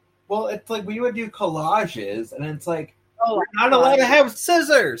 Well, it's like we would do collages and it's like, we're not allowed to have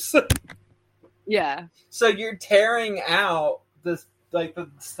scissors. Yeah. So you're tearing out this like the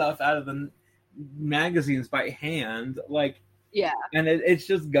stuff out of the magazines by hand, like yeah, and it's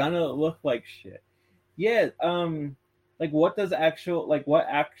just gonna look like shit. Yeah. Like what actual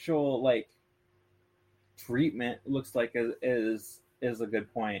like treatment looks like is a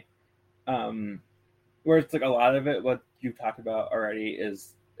good point. Where it's like a lot of it, what you've talked about already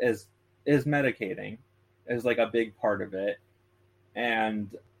is medicating is like a big part of it.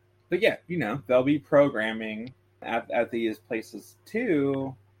 But yeah, you know, there'll be programming at these places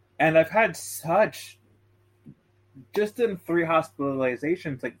too. And I've had such, just in 3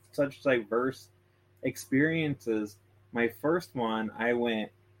 hospitalizations, like such diverse experiences. My first one, I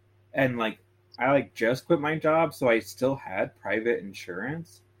went and like, I like just quit my job. So I still had private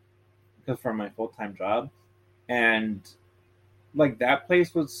insurance because from my full-time job. And like that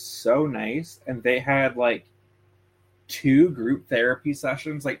place was so nice. And they had like 2 group therapy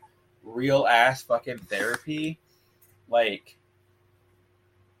sessions, like real ass fucking therapy, like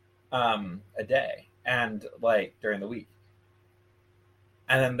a day and like during the week.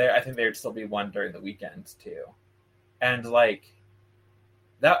 And then I think there'd still be one during the weekends too. And like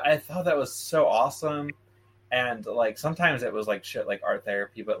that, I thought that was so awesome. And like sometimes it was like shit like art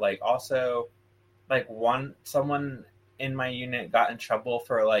therapy, but like also like someone in my unit got in trouble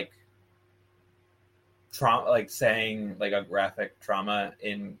for like trauma, like saying like a graphic trauma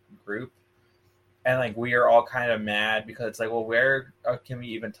in group, and like we are all kind of mad because it's like, well, where can we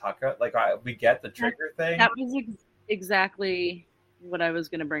even talk about, like we get the trigger thing. That was exactly what I was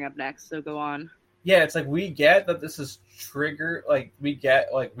going to bring up next, so go on. Yeah, it's like we get that this is trigger, like we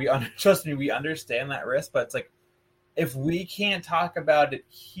get like trust me, we understand that risk, but it's like if we can't talk about it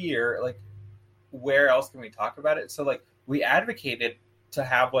here, like where else can we talk about it? So like we advocated to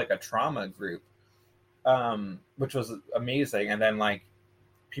have like a trauma group, which was amazing. And then like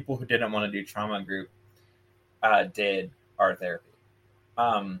people who didn't want to do trauma group did art therapy.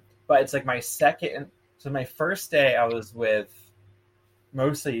 But it's like my first day I was with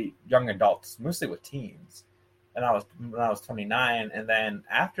mostly young adults, mostly with teens. And when I was 29. And then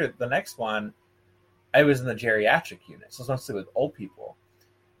after the next one, I was in the geriatric unit. So it's mostly with old people.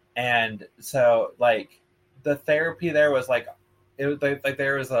 And so like the therapy there was like, it was like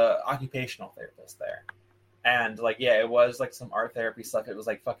there was a occupational therapist there. And like, yeah, it was like some art therapy stuff. It was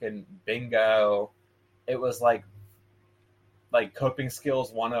like fucking bingo. It was like coping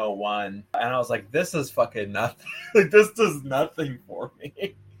skills 101. And I was like, this is fucking nothing. Like this does nothing for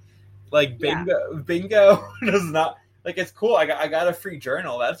me. Like bingo does not, like, it's cool. I got a free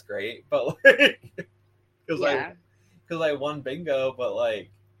journal. That's great. But like, because I won bingo, but like,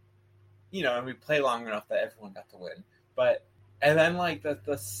 you know, and we played long enough that everyone got to win. But, and then like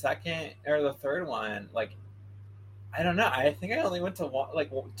the second or the third one, like, I don't know. I think I only went to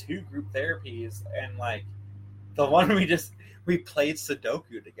 2 group therapies, and like The one we played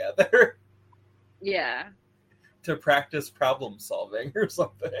Sudoku together. Yeah. To practice problem solving or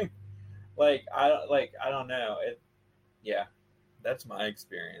something. I don't know. Yeah. That's my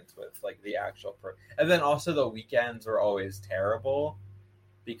experience with like the actual and then also the weekends were always terrible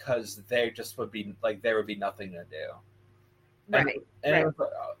because they just would be like there would be nothing to do. Right. And it was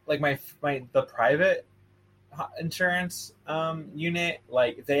like the private insurance unit,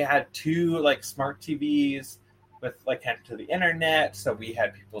 like they had 2 like smart TVs with like connected to the internet, so we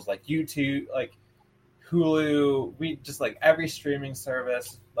had people's like YouTube, like Hulu, we just like every streaming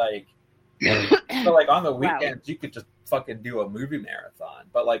service, like so like on the weekends you could just fucking do a movie marathon.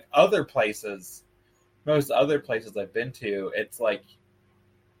 But like most other places I've been to, it's like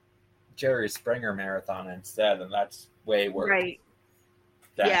Jerry Springer marathon instead, and that's way worse. Right.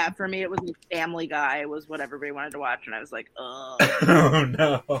 Yeah, for me it was like Family Guy was what everybody wanted to watch, and I was like, oh. Oh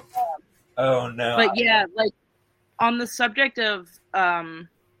no. Oh no. But yeah, like on the subject of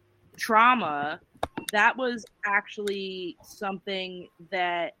trauma, that was actually something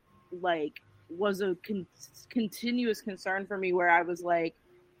that like was a continuous concern for me, where I was like,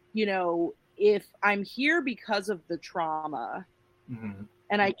 you know, if I'm here because of the trauma, mm-hmm.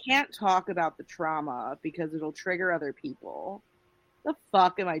 and I can't talk about the trauma because it'll trigger other people, the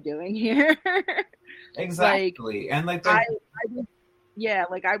fuck am I doing here? Exactly. Like, and like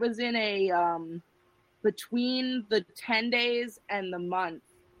I was in a between the 10 days and the month,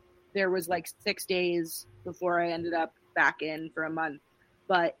 there was like 6 days before I ended up back in for a month.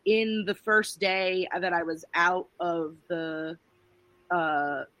 But in the first day that I was out of the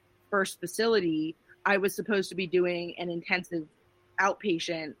first facility, I was supposed to be doing an intensive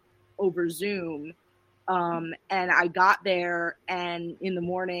outpatient over Zoom. And I got there and in the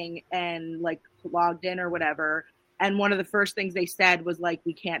morning and like logged in or whatever. And one of the first things they said was like,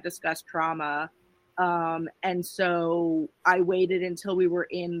 we can't discuss trauma. And so I waited until we were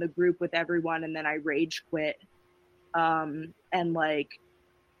in the group with everyone, and then I rage quit, and like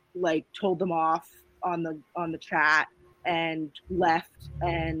told them off on the chat and left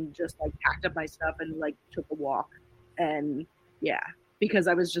and just like packed up my stuff and like took a walk. And yeah, because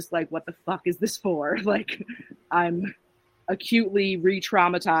I was just like, what the fuck is this for? Like, I'm acutely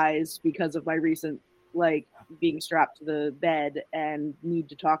re-traumatized because of my recent like being strapped to the bed and need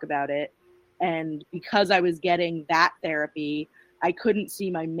to talk about it. And because I was getting that therapy, I couldn't see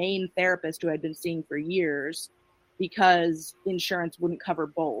my main therapist who I'd been seeing for years because insurance wouldn't cover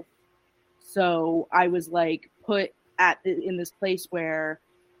both. So I was like put in this place where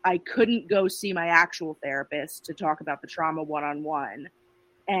I couldn't go see my actual therapist to talk about the trauma one-on-one.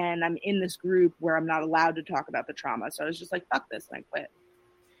 And I'm in this group where I'm not allowed to talk about the trauma. So I was just like, fuck this, and I quit.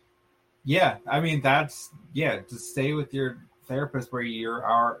 Yeah, I mean, to stay with your therapist where you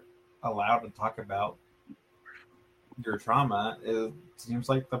are allowed to talk about your trauma, it seems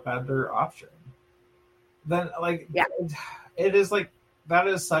like the better option. Then, like, yeah. It is like, that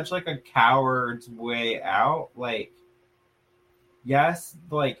is such like a coward's way out. Like, yes,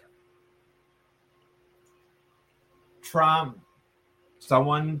 like,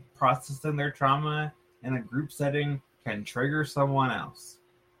 someone processing their trauma in a group setting can trigger someone else.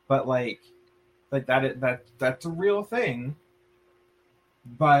 But like that's a real thing.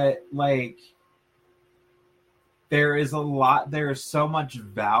 But like there is so much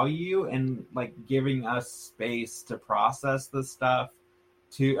value in like giving us space to process this stuff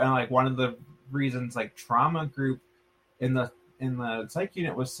and like one of the reasons like trauma group in the psych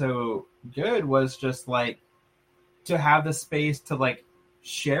unit was so good was just like to have the space to like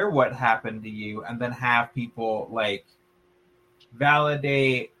share what happened to you and then have people like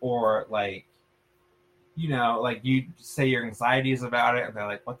validate or like, you know, like you say your anxieties about it and they're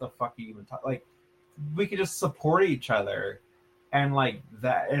like, what the fuck are you even talking? Like we could just support each other. And like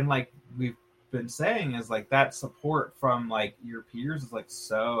that, and like we've been saying is like that support from like your peers is like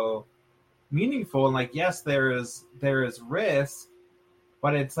so meaningful. And like, yes, there is risk,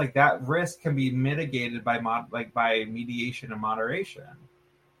 but it's like that risk can be mitigated by by mediation and moderation.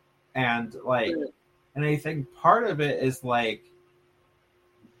 And like, and I think part of it is like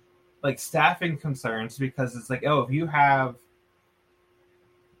staffing concerns, because it's like, oh, if you have,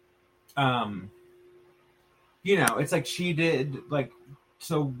 you know, it's like she did like,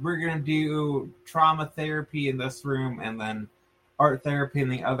 so we're going to do trauma therapy in this room and then art therapy in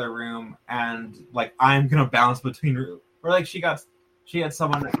the other room. And like, I'm going to bounce between, or like she had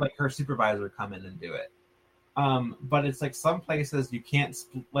someone like her supervisor come in and do it. But it's like some places you can't,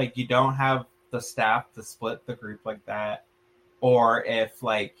 like, you don't have the staff to split the group like that. Or if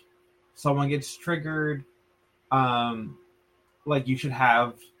like someone gets triggered, like you should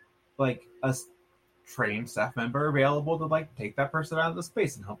have like a trained staff member available to like take that person out of the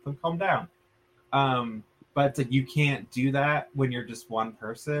space and help them calm down. But it's like you can't do that when you're just one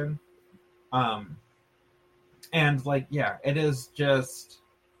person. And like, yeah, it is just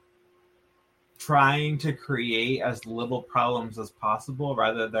trying to create as little problems as possible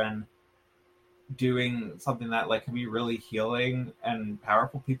rather than doing something that like can be really healing and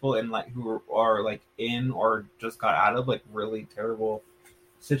powerful. People in like who are like in or just got out of like really terrible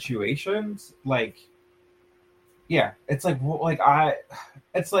situations. Like, yeah, it's like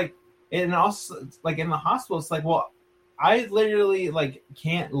it's like, and also it's like in the hospital, it's like, well, I literally like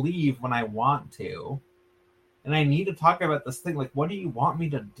can't leave when I want to. And I need to talk about this thing. Like, what do you want me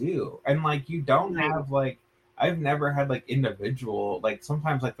to do? And like, you don't have like, I've never had like individual, like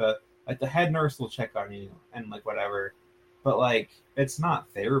sometimes like the head nurse will check on you and like whatever, but like, it's not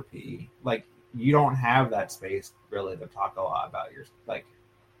therapy. Like, you don't have that space really to talk a lot about your like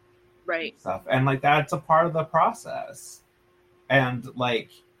stuff. And like, that's a part of the process. And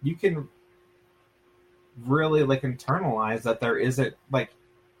like, you can really like internalize that there isn't like,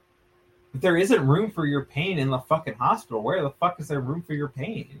 if there isn't room for your pain in the fucking hospital, where the fuck is there room for your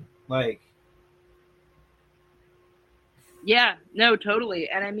pain? Like, yeah, no, totally.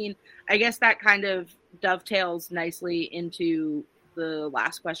 And I mean, I guess that kind of dovetails nicely into the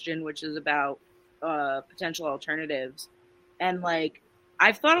last question, which is about potential alternatives. And like,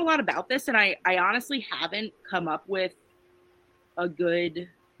 I've thought a lot about this, and I honestly haven't come up with a good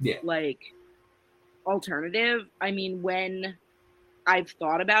like alternative. I mean, when I've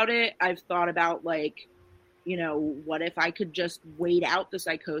thought about it, I've thought about like, you know, what if I could just wait out the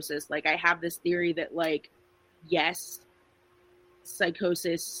psychosis? Like, I have this theory that like, yes,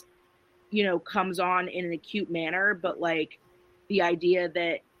 psychosis, you know, comes on in an acute manner, but like the idea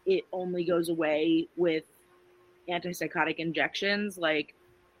that it only goes away with antipsychotic injections, like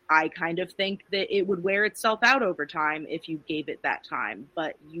I kind of think that it would wear itself out over time if you gave it that time,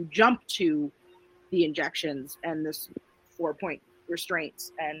 but you jump to the injections and this 4-point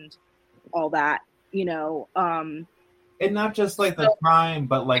restraints and all that, you know. And not just like the crime,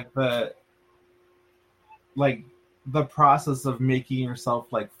 but like the process of making yourself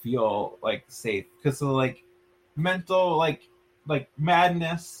like feel like safe, because of like mental like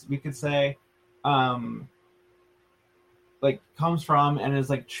madness, we could say, like comes from and is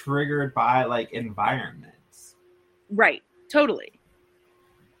like triggered by like environments. Right. Totally.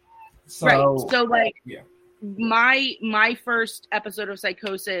 So, right. So like, yeah. My first episode of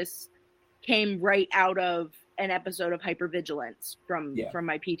psychosis came right out of an episode of hypervigilance from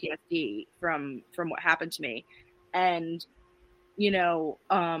my PTSD from what happened to me. And, you know,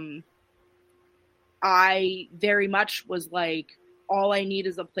 I very much was like, all I need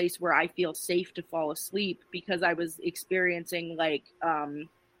is a place where I feel safe to fall asleep, because I was experiencing like, I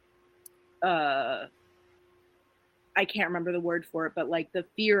can't remember the word for it, but like the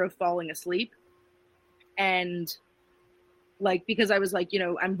fear of falling asleep. And like, because I was like, you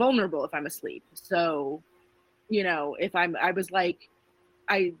know, I'm vulnerable if I'm asleep. So, you know, I was like,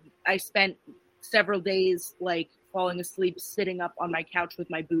 I spent several days like falling asleep, sitting up on my couch with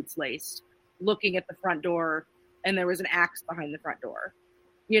my boots laced, looking at the front door, and there was an axe behind the front door.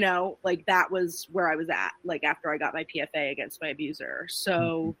 You know, like that was where I was at, like after I got my PFA against my abuser.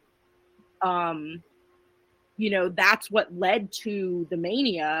 So, you know, that's what led to the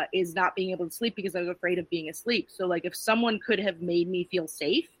mania, is not being able to sleep because I was afraid of being asleep. So like, if someone could have made me feel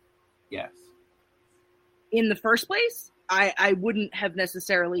safe in the first place, I wouldn't have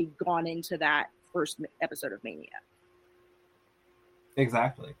necessarily gone into that first episode of Mania.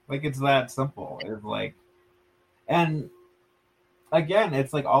 Exactly. Like, it's that simple. It's like, and again,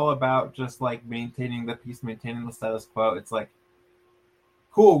 it's like all about just like maintaining the peace, maintaining the status quo. It's like,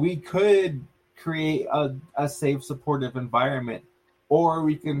 cool, we could create a safe, supportive environment, or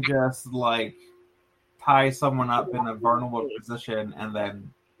we can just like tie someone up in a vulnerable position and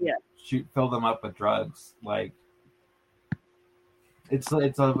then fill them up with drugs. Like, it's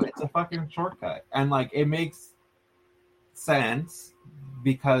a fucking shortcut, and like it makes sense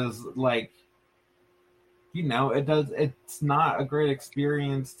because like, you know, it's not a great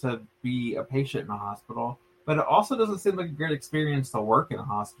experience to be a patient in a hospital, but it also doesn't seem like a great experience to work in a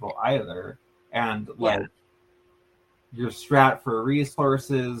hospital either. And like, you're strapped for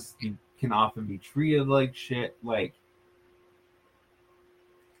resources, you can often be treated like shit. Like,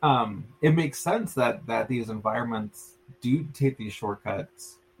 it makes sense that these environments do take these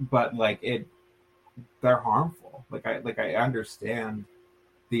shortcuts, but like they're harmful. Like I understand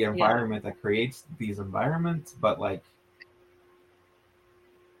the environment that creates these environments, but like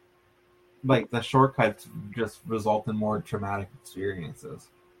the shortcuts just result in more traumatic experiences.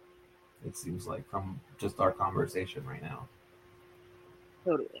 It seems like from just our conversation right now.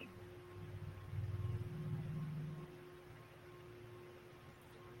 Totally.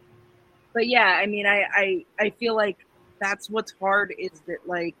 But yeah, I mean, I feel like that's what's hard is that,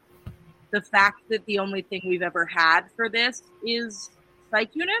 like, the fact that the only thing we've ever had for this is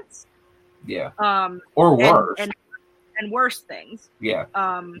psych units. Yeah. Or worse. And worse things. Yeah.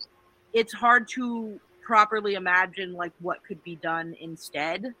 It's hard to properly imagine, like, what could be done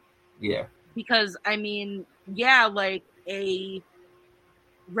instead. Yeah. Because, I mean, yeah, like a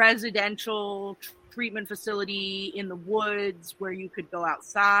residential treatment facility in the woods where you could go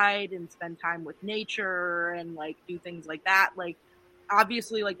outside and spend time with nature and, like, do things like that. Like,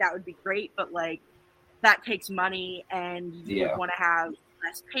 obviously, like, that would be great, but, like, that takes money, and you would want to have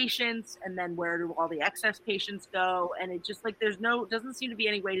less patients, and then where do all the excess patients go? And it just, like, doesn't seem to be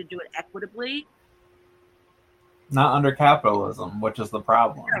any way to do it equitably. Not under capitalism, which is the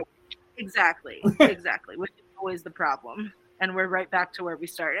problem. No, exactly, which is always the problem. And we're right back to where we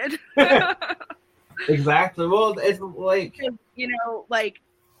started. Exactly. Well, it's like, you know, like,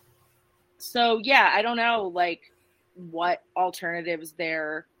 so yeah, I don't know, like, what alternatives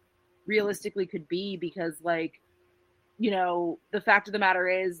there realistically could be, because, like, you know, the fact of the matter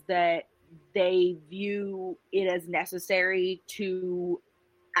is that they view it as necessary to,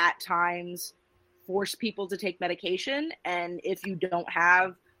 at times, force people to take medication. And if you don't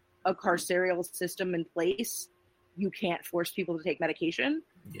have a carceral system in place, you can't force people to take medication.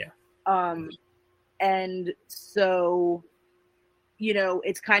 Yeah. And so, you know,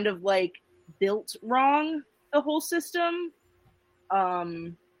 it's kind of like built wrong, the whole system,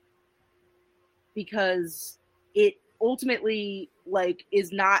 because it ultimately, like,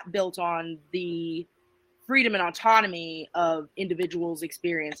 is not built on the freedom and autonomy of individuals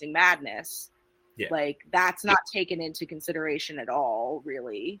experiencing madness. Yeah. Like, that's not taken into consideration at all,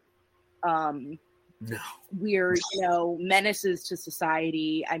 really. No. We're, you know, menaces to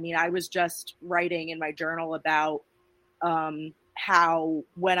society. I mean, I was just writing in my journal about how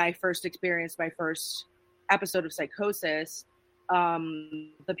when I first experienced my first episode of psychosis,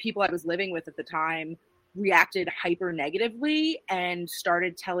 the people I was living with at the time reacted hyper negatively and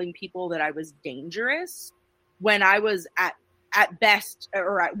started telling people that I was dangerous, when I was at best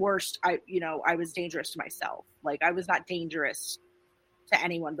or at worst, I was dangerous to myself. Like, I was not dangerous to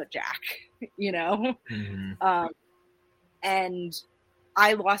anyone but Jack, you know? Mm-hmm. And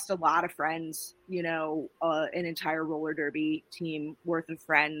I lost a lot of friends, you know, an entire roller derby team worth of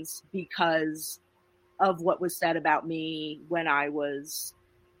friends because of what was said about me when I was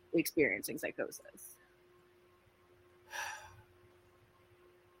experiencing psychosis.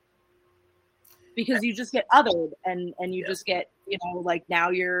 Because you just get othered and you just get, you know, like, now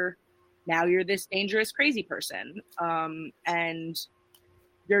you're this dangerous, crazy person. And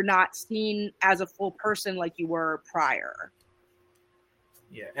you're not seen as a full person like you were prior.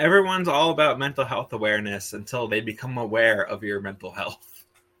 Yeah, everyone's all about mental health awareness until they become aware of your mental health.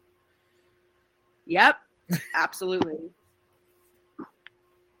 Yep, absolutely.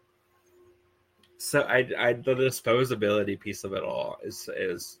 So the disposability piece of it all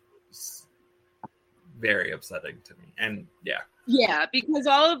is very upsetting to me. And yeah, because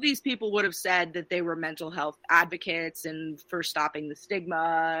all of these people would have said that they were mental health advocates and for stopping the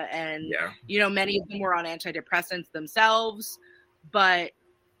stigma, and you know, many of them were on antidepressants themselves, but,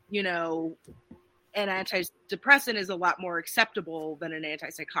 you know, an antidepressant is a lot more acceptable than an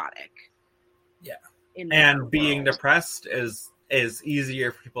antipsychotic. Yeah. And being depressed is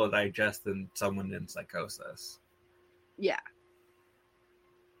easier for people to digest than someone in psychosis. Yeah.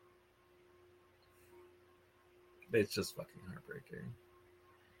 It's just fucking heartbreaking.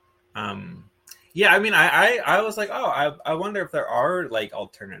 Yeah, I mean, I was like, oh, I wonder if there are, like,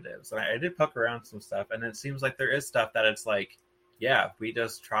 alternatives. And I did poke around some stuff, and it seems like there is stuff that it's like, yeah, we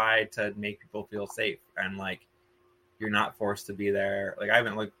just try to make people feel safe, and, like, you're not forced to be there. Like, I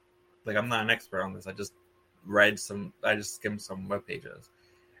haven't looked, like, I'm not an expert on this. I just skimmed some web pages,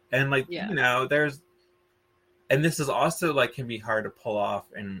 and, like, you know, and this is also, like, can be hard to pull off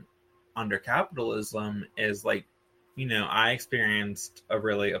in under capitalism, is, like, you know, I experienced a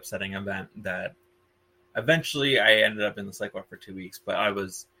really upsetting event that eventually I ended up in the psych ward for 2 weeks, but I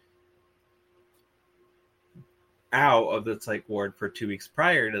was out of the psych ward for 2 weeks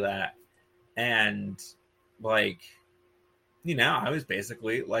prior to that. And, like, you know, I was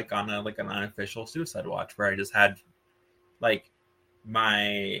basically, like, on an unofficial suicide watch, where I just had, like,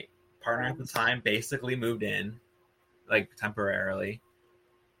 my partner at the time basically moved in, like, temporarily.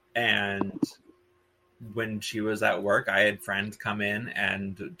 And when she was at work, I had friends come in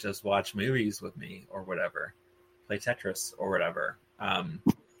and just watch movies with me or whatever, play Tetris or whatever.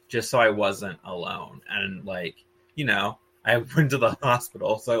 just so I wasn't alone. And like, you know, I went to the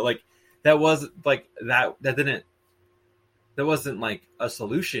hospital. So like that was like that wasn't like a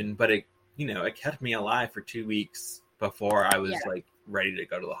solution, but it, you know, it kept me alive for 2 weeks before I was like ready to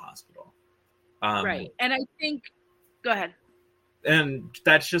go to the hospital. Right. And I think, go ahead. And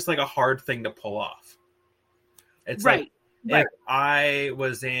that's just like a hard thing to pull off. It's right. Like if I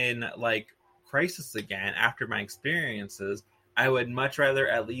was in like crisis again after my experiences, I would much rather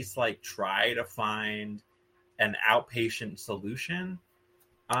at least like try to find an outpatient solution.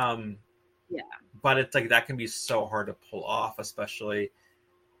 But it's like that can be so hard to pull off, especially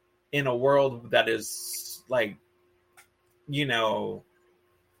in a world that is like, you know,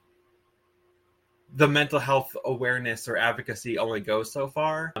 the mental health awareness or advocacy only goes so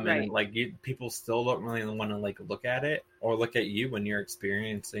far. And like people still don't really want to like look at it or look at you when you're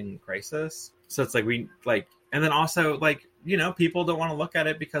experiencing crisis. So it's like and then also like, you know, people don't want to look at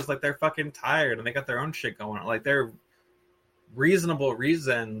it because like they're fucking tired and they got their own shit going on. Like they're reasonable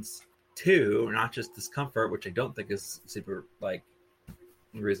reasons too, not just discomfort, which I don't think is super like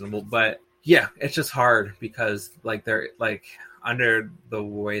reasonable. But yeah, it's just hard because like they're like under the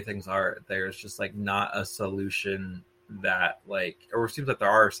way things are, there's just like not a solution that like, or it seems like there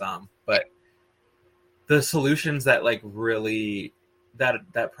are some, but the solutions that like really that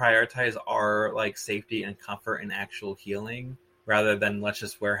prioritize are like safety and comfort and actual healing rather than let's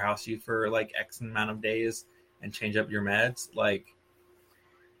just warehouse you for like X amount of days and change up your meds. Like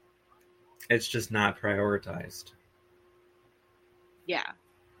it's just not prioritized. Yeah.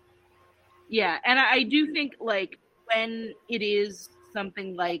 And I do think like when it is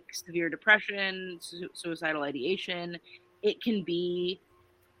something like severe depression, suicidal ideation, it can be,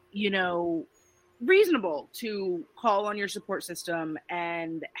 you know, reasonable to call on your support system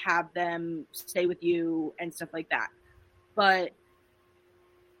and have them stay with you and stuff like that. But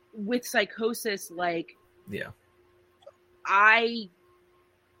with psychosis, like, I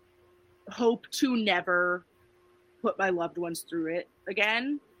hope to never put my loved ones through it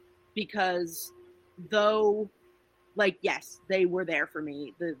again, because though, like, yes, they were there for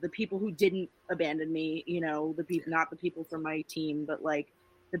me. The people who didn't abandon me, you know, the people, not the people from my team, but like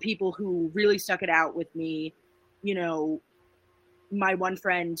the people who really stuck it out with me, you know, my one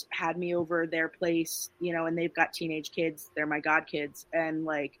friend had me over their place, you know, and they've got teenage kids. They're my god kids. And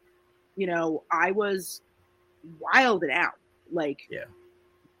like, you know, I was wilded out, like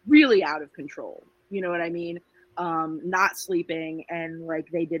really out of control. You know what I mean? Not sleeping, and like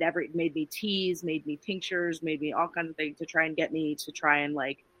they did made me teas, made me tinctures, made me all kinds of things to try and get me to try and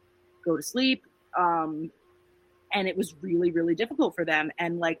like go to sleep. And it was really, really difficult for them.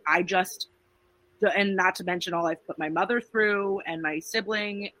 And like, and not to mention all I've put my mother through and my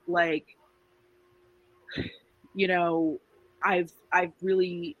sibling, like, you know, I've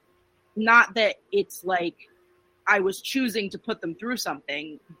really, not that it's like I was choosing to put them through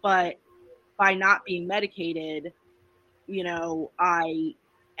something, but by not being medicated, you know, I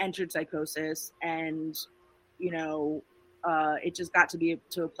entered psychosis, and, you know, it just got to be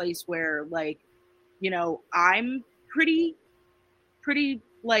to a place where, like, you know, I'm pretty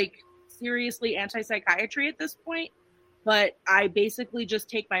like seriously anti-psychiatry at this point, but I basically just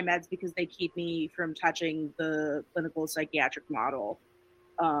take my meds because they keep me from touching the clinical psychiatric model,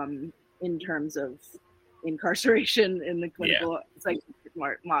 in terms of incarceration in the clinical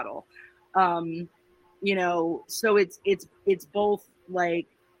psychiatric model. You know, so it's both like,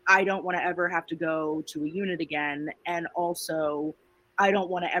 I don't want to ever have to go to a unit again, and also I don't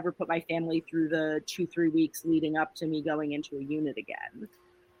want to ever put my family through the 2-3 weeks leading up to me going into a unit again.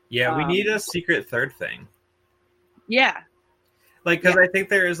 Yeah, we need a secret third thing. Yeah. Like, because I think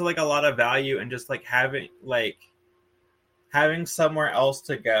there is like a lot of value in just like having somewhere else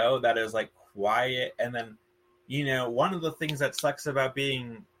to go that is like quiet. And then, you know, one of the things that sucks about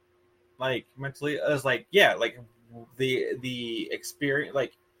being like mentally is like, like the experience,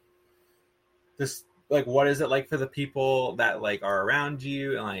 like this, like, what is it like for the people that like are around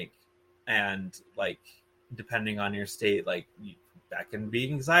you, and like depending on your state, like that can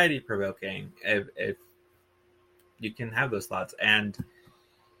be anxiety provoking if you can have those thoughts. And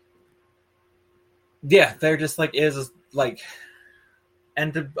there just like is like,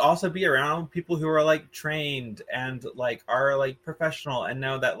 and to also be around people who are like trained and like are like professional and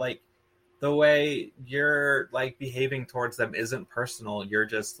know that like the way you're like behaving towards them isn't personal. You're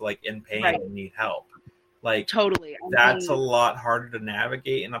just like in pain and need help. Like totally. That's a lot harder to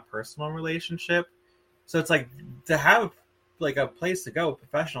navigate in a personal relationship. So it's like to have like a place to go with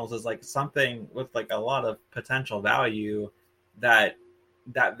professionals is like something with like a lot of potential value that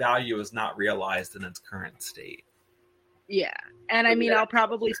value is not realized in its current state. Yeah. And I mean, I'll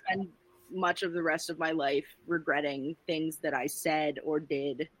probably spend much of the rest of my life regretting things that I said or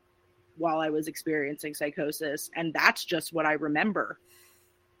did while I was experiencing psychosis. And that's just what I remember.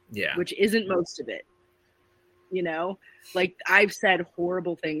 Yeah. Which isn't most of it. You know, like I've said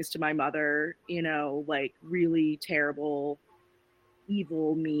horrible things to my mother, you know, like really terrible,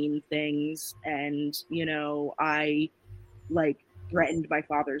 evil, mean things. And, you know, I like threatened my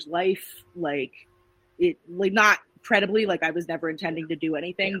father's life. Like it, like not credibly, like I was never intending to do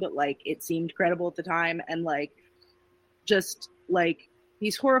anything, but like it seemed credible at the time. And like, just like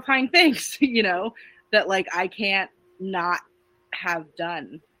these horrifying things, you know, that like I can't not have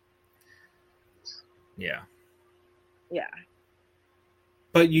done. Yeah. Yeah.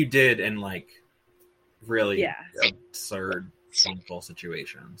 But you did in like really Yeah. absurd, painful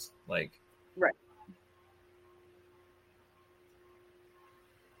situations. Like, right.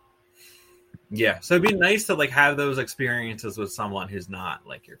 Yeah. So it'd be nice to like have those experiences with someone who's not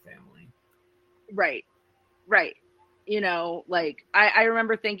like your family. Right. Right. You know, like I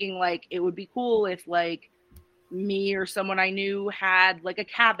remember thinking like it would be cool if like me or someone I knew had like a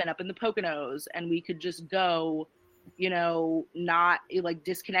cabin up in the Poconos and we could just go, you know, not like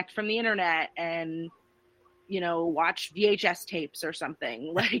disconnect from the internet and, you know, watch VHS tapes or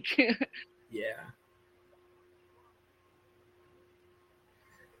something. Like, yeah.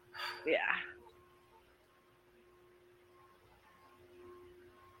 Yeah.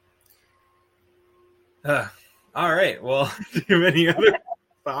 All right. Well, do you have any other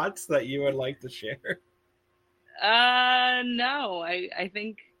thoughts that you would like to share? No. I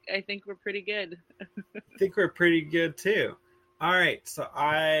think we're pretty good. I think we're pretty good too. All right. So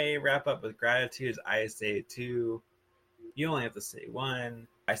I wrap up with gratitudes. I say two. You only have to say one.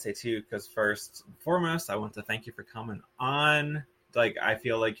 I say two because first and foremost, I want to thank you for coming on. Like, I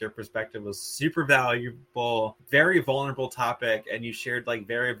feel like your perspective was super valuable, very vulnerable topic, and you shared like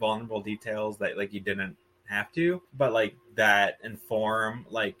very vulnerable details that like you didn't have to, but like that inform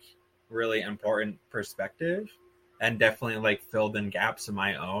like really important perspective and definitely like filled in gaps in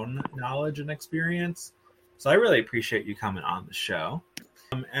my own knowledge and experience. So I really appreciate you coming on the show.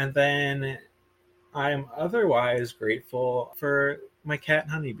 And then I'm otherwise grateful for my cat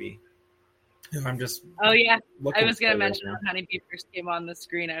Honeybee. I'm just I was gonna mention when Honeybee first came on the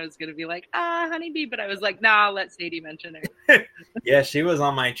screen. I was gonna be like, Honeybee, but I was like, nah, I'll let Sadie mention her. Yeah, she was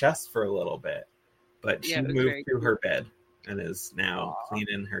on my chest for a little bit, but she moved through her bed and is now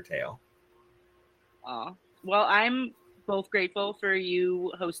cleaning her tail. Well, I'm both grateful for you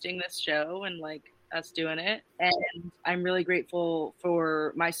hosting this show and like us doing it, and I'm really grateful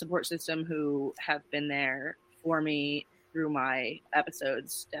for my support system who have been there for me through my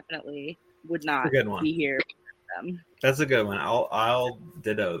episodes. Definitely would not be here without them. That's a good one. I'll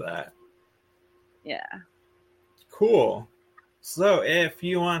ditto that. Yeah. Cool. So if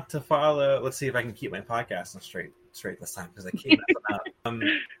you want to follow, let's see if I can keep my podcast straight this time because I keep messing up.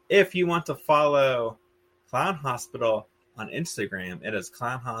 If you want to follow Clown Hospital on Instagram, it is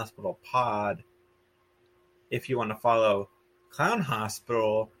Clown Hospital Pod. If you want to follow Clown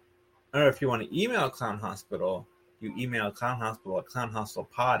Hospital, or if you want to email Clown Hospital, you email clownhospital at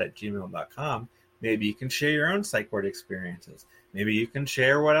clownhospitalpod@gmail.com. Maybe you can share your own psych ward experiences. Maybe you can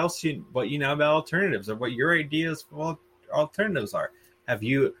share what you know about alternatives or what your ideas for alternatives are. Have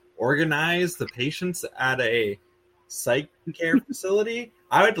you organized the patients at a psych care facility?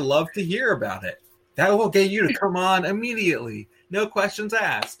 I would love to hear about it. That will get you to come on immediately. No questions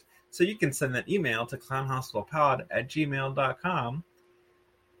asked. So you can send that email to clownhospitalpod@gmail.com.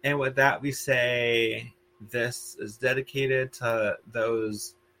 And with that, we say this is dedicated to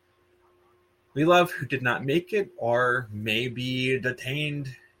those we love who did not make it or may be detained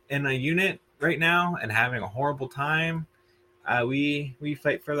in a unit right now and having a horrible time. We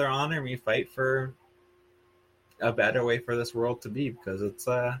fight for their honor and we fight for a better way for this world to be because it's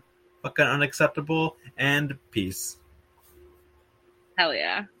fucking unacceptable. And peace. Hell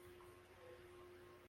yeah.